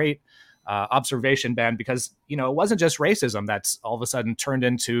a great observation, Ben, because, it wasn't just racism that's all of a sudden turned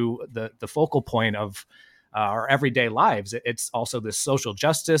into the focal point of our everyday lives. It's also the social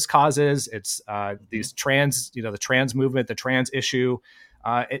justice causes. It's these trans, the trans movement, the trans issue.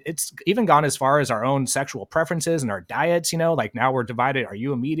 It's even gone as far as our own sexual preferences and our diets, like now we're divided. Are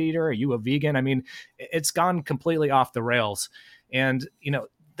you a meat eater? Are you a vegan? I mean, it's gone completely off the rails. And,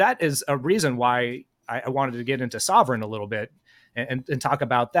 that is a reason why I wanted to get into Sovereign a little bit and talk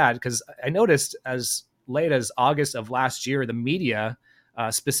about that, because I noticed as late as August of last year, the media,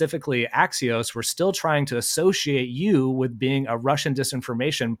 specifically Axios, were still trying to associate you with being a Russian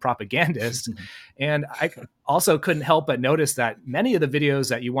disinformation propagandist. And I also couldn't help but notice that many of the videos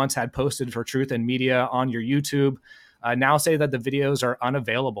that you once had posted for Truth and Media on your YouTube now say that the videos are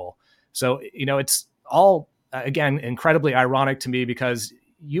unavailable. So, it's all, again, incredibly ironic to me, because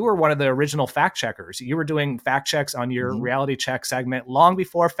you were one of the original fact checkers. You were doing fact checks on your reality check segment long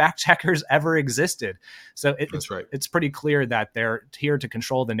before fact checkers ever existed. So That's right. It's pretty clear that they're here to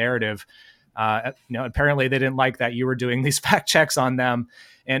control the narrative. Apparently they didn't like that you were doing these fact checks on them.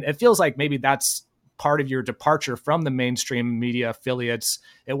 And it feels like maybe that's part of your departure from the mainstream media affiliates.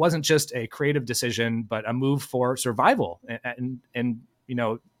 It wasn't just a creative decision, but a move for survival and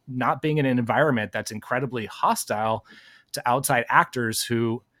not being in an environment that's incredibly hostile to outside actors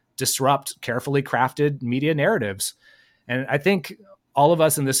who disrupt carefully crafted media narratives. And I think all of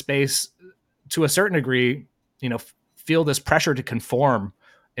us in this space, to a certain degree, feel this pressure to conform.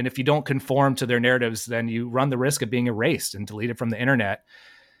 And if you don't conform to their narratives, then you run the risk of being erased and deleted from the internet.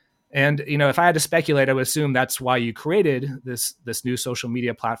 And, if I had to speculate, I would assume that's why you created this new social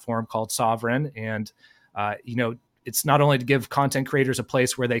media platform called Sovereign. And, it's not only to give content creators a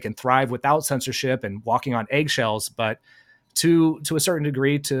place where they can thrive without censorship and walking on eggshells, but to a certain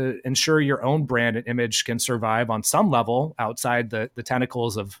degree to ensure your own brand and image can survive on some level outside the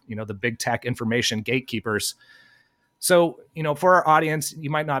tentacles of, the big tech information gatekeepers. So, for our audience, you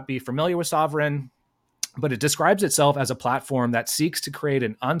might not be familiar with Sovereign, but it describes itself as a platform that seeks to create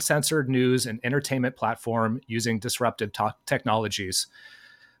an uncensored news and entertainment platform using disruptive technologies.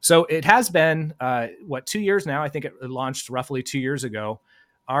 So it has been, 2 years now? I think it launched roughly 2 years ago.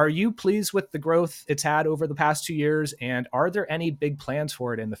 Are you pleased with the growth it's had over the past 2 years? And are there any big plans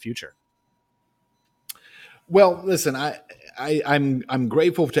for it in the future? Well, listen, I'm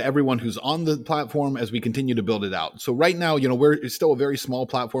grateful to everyone who's on the platform as we continue to build it out. So right now, we're still a very small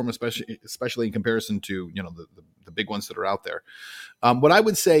platform, especially in comparison to the big ones that are out there. What I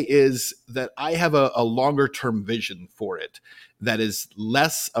would say is that I have a longer term vision for it that is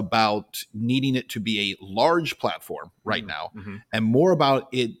less about needing it to be a large platform right now, and more about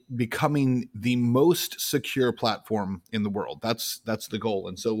it becoming the most secure platform in the world. That's the goal.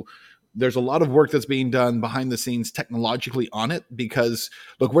 And so there's a lot of work that's being done behind the scenes technologically on it, because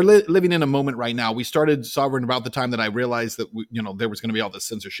look, we're living in a moment right now. We started Sovereign about the time that I realized that there was going to be all this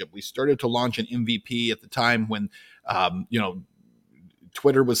censorship. We started to launch an MVP at the time when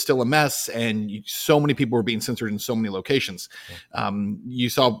Twitter was still a mess, and so many people were being censored in so many locations. You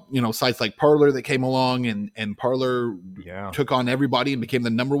saw, sites like Parler that came along, and Parler took on everybody and became the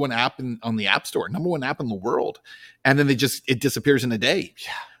number one app on the App Store, number one app in the world. And then it disappears in a day.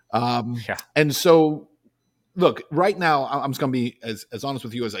 And so, look, right now, I'm just going to be as honest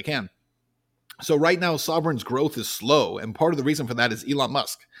with you as I can. So right now, Sovereign's growth is slow, and part of the reason for that is Elon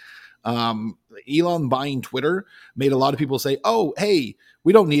Musk. Elon buying Twitter made a lot of people say, oh, hey,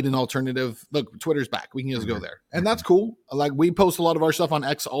 we don't need an alternative. Look, Twitter's back. We can just go there. And that's cool. Like, we post a lot of our stuff on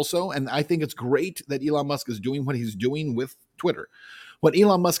X also, and I think it's great that Elon Musk is doing what he's doing with Twitter. What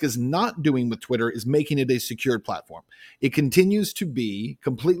Elon Musk is not doing with Twitter is making it a secured platform. It continues to be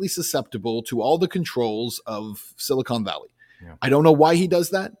completely susceptible to all the controls of Silicon Valley. I don't know why he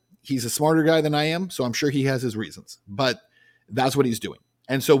does that. He's a smarter guy than I am, so I'm sure he has his reasons. But that's what he's doing.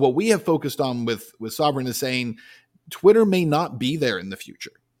 And so what we have focused on with Sovereign is saying Twitter may not be there in the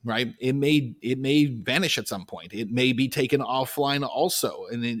future, right? It may vanish at some point. It may be taken offline also.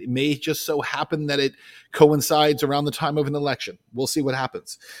 And it may just so happen that it coincides around the time of an election. We'll see what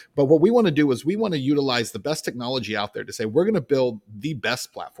happens. But what we want to do is we want to utilize the best technology out there to say we're going to build the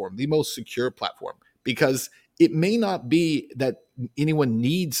best platform, the most secure platform, because it may not be that anyone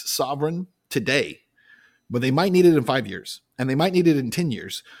needs Sovereign today, but they might need it in 5 years, and they might need it in 10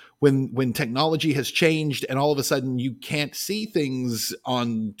 years when technology has changed and all of a sudden you can't see things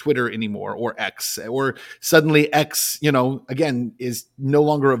on Twitter anymore, or X, or suddenly X, again, is no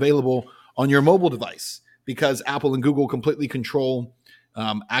longer available on your mobile device because Apple and Google completely control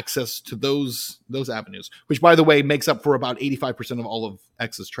access to those avenues, which, by the way, makes up for about 85% of all of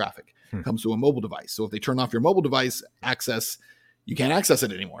X's traffic comes to a mobile device. So if they turn off your mobile device access, you can't access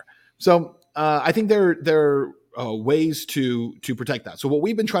it anymore. So I think there are ways to protect that. So what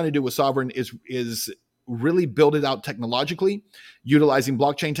we've been trying to do with Sovereign is really build it out technologically, utilizing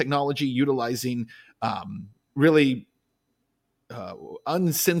blockchain technology, utilizing really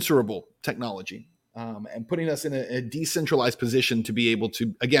uncensorable technology, and putting us in a decentralized position to be able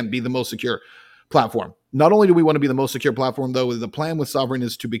to, again, be the most secure platform. Not only do we want to be the most secure platform, though, the plan with Sovereign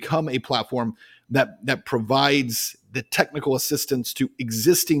is to become a platform that provides the technical assistance to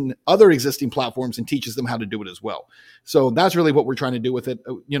other existing platforms and teaches them how to do it as well. So that's really what we're trying to do with it.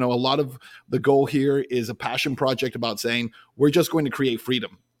 A lot of the goal here is a passion project about saying we're just going to create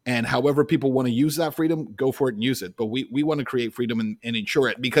freedom. And however people want to use that freedom, go for it and use it. But we want to create freedom and ensure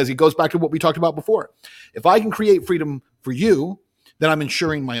it, because it goes back to what we talked about before. If I can create freedom for you, then I'm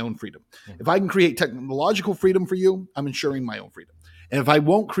ensuring my own freedom. If I can create technological freedom for you, I'm ensuring my own freedom. And if I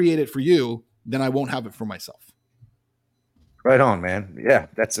won't create it for you, then I won't have it for myself. Right on, man. Yeah,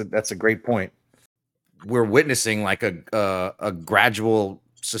 that's a great point. We're witnessing like a gradual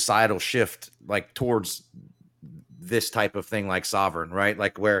societal shift, like towards this type of thing, like Sovereign, right?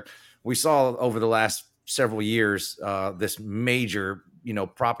 Like where we saw over the last several years, this major,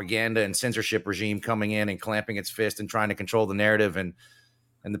 propaganda and censorship regime coming in and clamping its fist and trying to control the narrative, and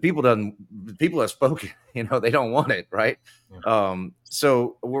the people have spoken. They don't want it, right?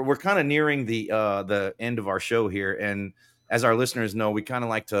 So we're kind of nearing the end of our show here, and as our listeners know, we kind of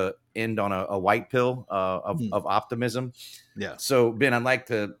like to end on a white pill of optimism. Yeah. So Ben, I'd like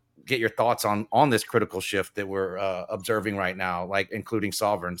to get your thoughts on this critical shift that we're observing right now, like including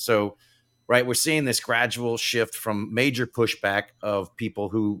Sovereign. So, right, we're seeing this gradual shift from major pushback of people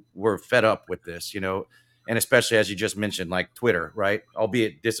who were fed up with this, and especially as you just mentioned, like Twitter, right?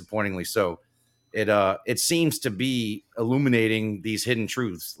 Albeit disappointingly so. It seems to be illuminating these hidden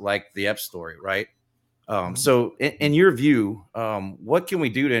truths, like the Epps story, right? So in your view, what can we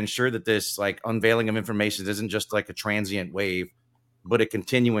do to ensure that this like unveiling of information isn't just like a transient wave, but a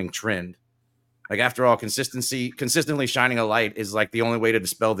continuing trend? Like, after all, consistently shining a light is like the only way to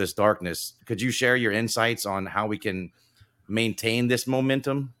dispel this darkness. Could you share your insights on how we can maintain this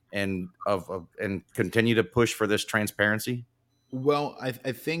momentum and continue to push for this transparency? Well, I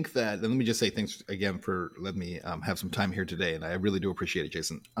think that, and let me just say thanks again for letting me have some time here today, and I really do appreciate it,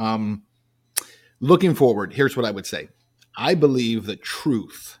 Jason. looking forward, here's what I would say. I believe that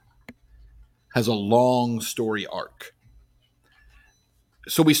truth has a long story arc.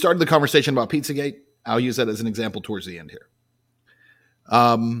 So we started the conversation about Pizzagate. I'll use that as an example towards the end here.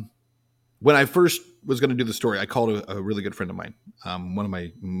 When I first was going to do the story, I called a really good friend of mine, one of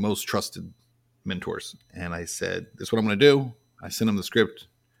my most trusted mentors. And I said, this is what I'm going to do. I sent him the script.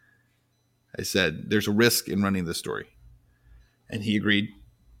 I said, there's a risk in running this story. And he agreed.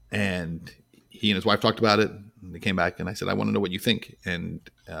 And he and his wife talked about it. And they came back and I said, I want to know what you think. And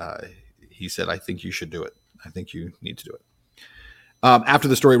he said, I think you should do it. I think you need to do it. After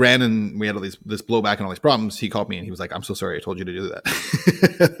the story ran and we had all this blowback and all these problems, he called me and he was like, I'm so sorry I told you to do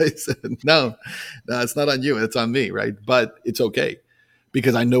that. I said, no, it's not on you. It's on me. Right. But it's okay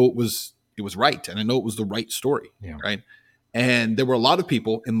because I know it was right. And I know it was the right story. Yeah. Right. And there were a lot of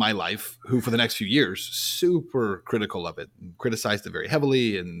people in my life who for the next few years, super critical of it, and criticized it very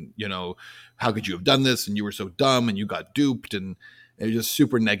heavily. And, how could you have done this? And you were so dumb and you got duped, and they were just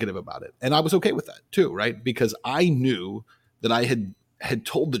super negative about it. And I was okay with that too. Right. Because I knew that I had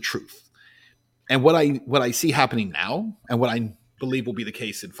told the truth. And what I see happening now, and what I believe will be the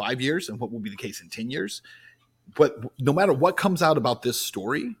case in 5 years, and what will be the case in 10 years, but no matter what comes out about this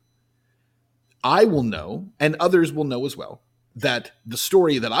story, I will know, and others will know as well, that the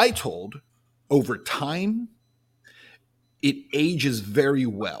story that I told over time, it ages very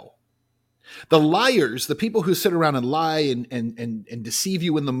well. The liars, the people who sit around and lie and deceive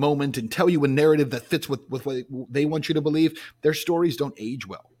you in the moment and tell you a narrative that fits with what they want you to believe, their stories don't age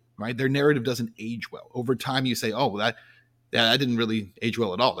well, right? Their narrative doesn't age well. Over time, you say, oh, well, that didn't really age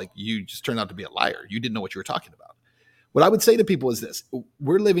well at all. Like, you just turned out to be a liar. You didn't know what you were talking about. What I would say to people is this.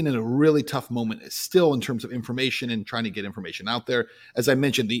 We're living in a really tough moment still in terms of information and trying to get information out there. As I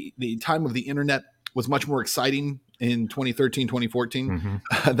mentioned, the time of the internet was much more exciting in 2013, 2014.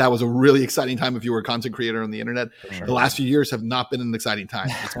 Mm-hmm. That was a really exciting time if you were a content creator on the internet. Sure. The last few years have not been an exciting time.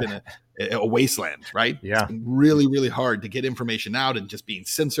 It's been a wasteland, right? Yeah. It's been really, really hard to get information out and just being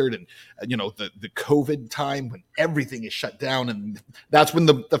censored. And, the COVID time when everything is shut down. And that's when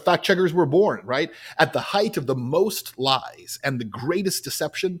the fact checkers were born, right? At the height of the most lies and the greatest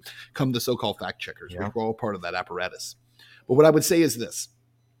deception come the so-called fact checkers, which were all part of that apparatus. But what I would say is this.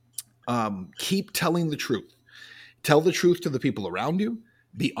 Keep telling the truth. Tell the truth to the people around you.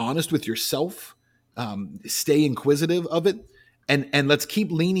 Be honest with yourself. Stay inquisitive of it. And let's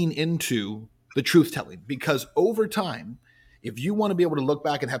keep leaning into the truth telling, because over time, if you want to be able to look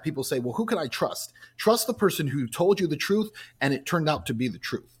back and have people say, well, who can I trust? Trust the person who told you the truth and it turned out to be the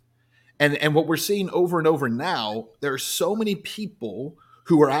truth. And what we're seeing over and over now, there are so many people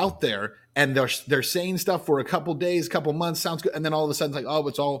who are out there and they're saying stuff for a couple days, couple months, sounds good. And then all of a sudden it's like, oh,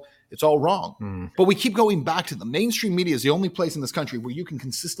 it's all wrong. Mm. But we keep going back to the mainstream media is the only place in this country where you can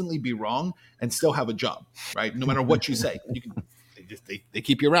consistently be wrong and still have a job, right? No matter what you say, they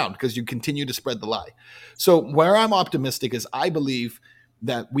keep you around because you continue to spread the lie. So where I'm optimistic is I believe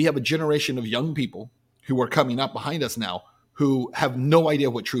that we have a generation of young people who are coming up behind us now who have no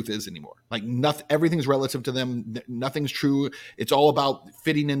idea what truth is anymore. Like everything's relative to them. Nothing's true. It's all about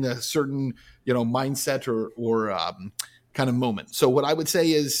fitting in a certain, mindset or kind of moment. So what I would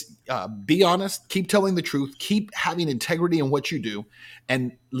say is be honest, keep telling the truth, keep having integrity in what you do.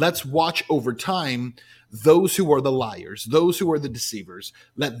 And let's watch over time, those who are the liars, those who are the deceivers,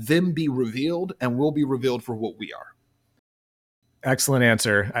 let them be revealed and we'll be revealed for what we are. Excellent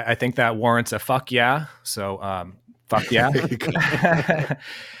answer. I think that warrants a fuck yeah. So, fuck yeah.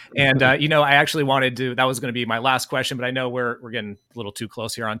 And, I actually wanted to, that was going to be my last question, but I know we're getting a little too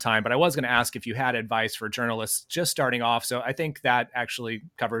close here on time, but I was going to ask if you had advice for journalists just starting off. So I think that actually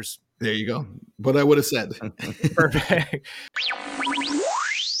covers. There you go. What I would have said. Perfect.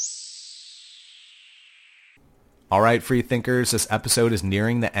 All right, free thinkers, this episode is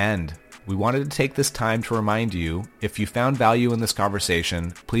nearing the end. We wanted to take this time to remind you, if you found value in this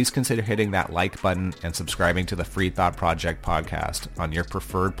conversation, please consider hitting that like button and subscribing to the Free Thought Project podcast on your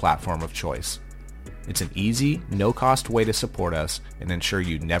preferred platform of choice. It's an easy, no-cost way to support us and ensure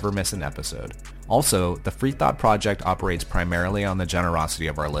you never miss an episode. Also, the Free Thought Project operates primarily on the generosity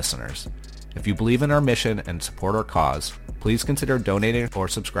of our listeners. If you believe in our mission and support our cause, please consider donating or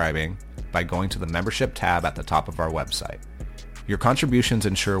subscribing by going to the membership tab at the top of our website. Your contributions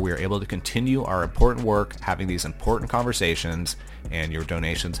ensure we are able to continue our important work, having these important conversations, and your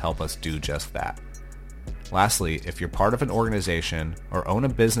donations help us do just that. Lastly, if you're part of an organization or own a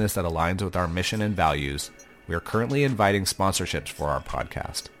business that aligns with our mission and values, we are currently inviting sponsorships for our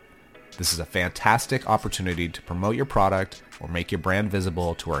podcast. This is a fantastic opportunity to promote your product or make your brand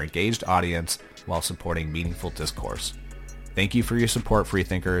visible to our engaged audience while supporting meaningful discourse. Thank you for your support, free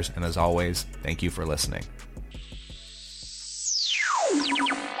thinkers. And as always, thank you for listening.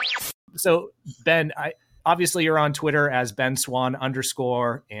 So Ben, obviously you're on Twitter as Ben Swann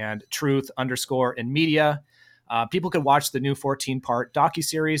 _ and Truth _ in media. People could watch the new 14-part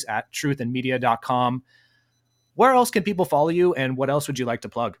docuseries at truthandmedia.com. Where else can people follow you, and what else would you like to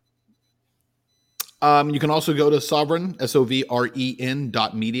plug? You can also go to Sovren,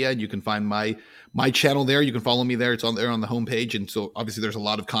 SOVREN.media, and you can find my channel there. You can follow me there. It's on there on the homepage. And so obviously there's a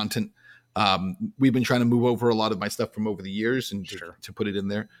lot of content. We've been trying to move over a lot of my stuff from over the years and to put it in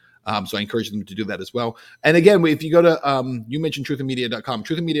there. So I encourage them to do that as well. And again, if you go to, you mentioned truthandmedia.com,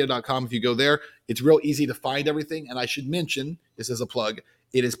 truthandmedia.com, if you go there, it's real easy to find everything. And I should mention, this as a plug,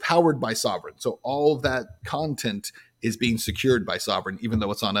 it is powered by Sovren. So all of that content is being secured by Sovren, even though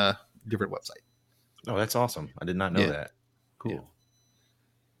it's on a different website. Oh, that's awesome. I did not know that. Cool. Yeah.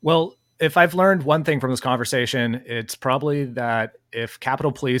 Well, if I've learned one thing from this conversation, it's probably that if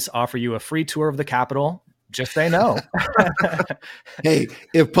Capitol Police offer you a free tour of the Capitol, just say no. Hey,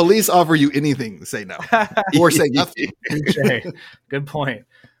 if police offer you anything, say no or say nothing. Good point.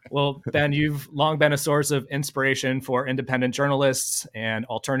 Well, Ben, you've long been a source of inspiration for independent journalists and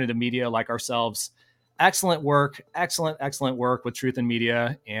alternative media like ourselves. Excellent work with Truth and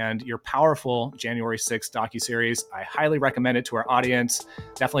Media and your powerful January 6th docuseries. I highly recommend it to our audience.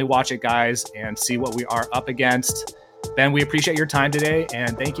 Definitely watch it, guys, and see what we are up against. Ben, we appreciate your time today,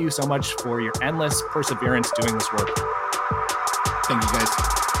 and thank you so much for your endless perseverance doing this work. Thank you,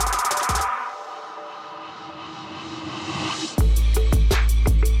 guys.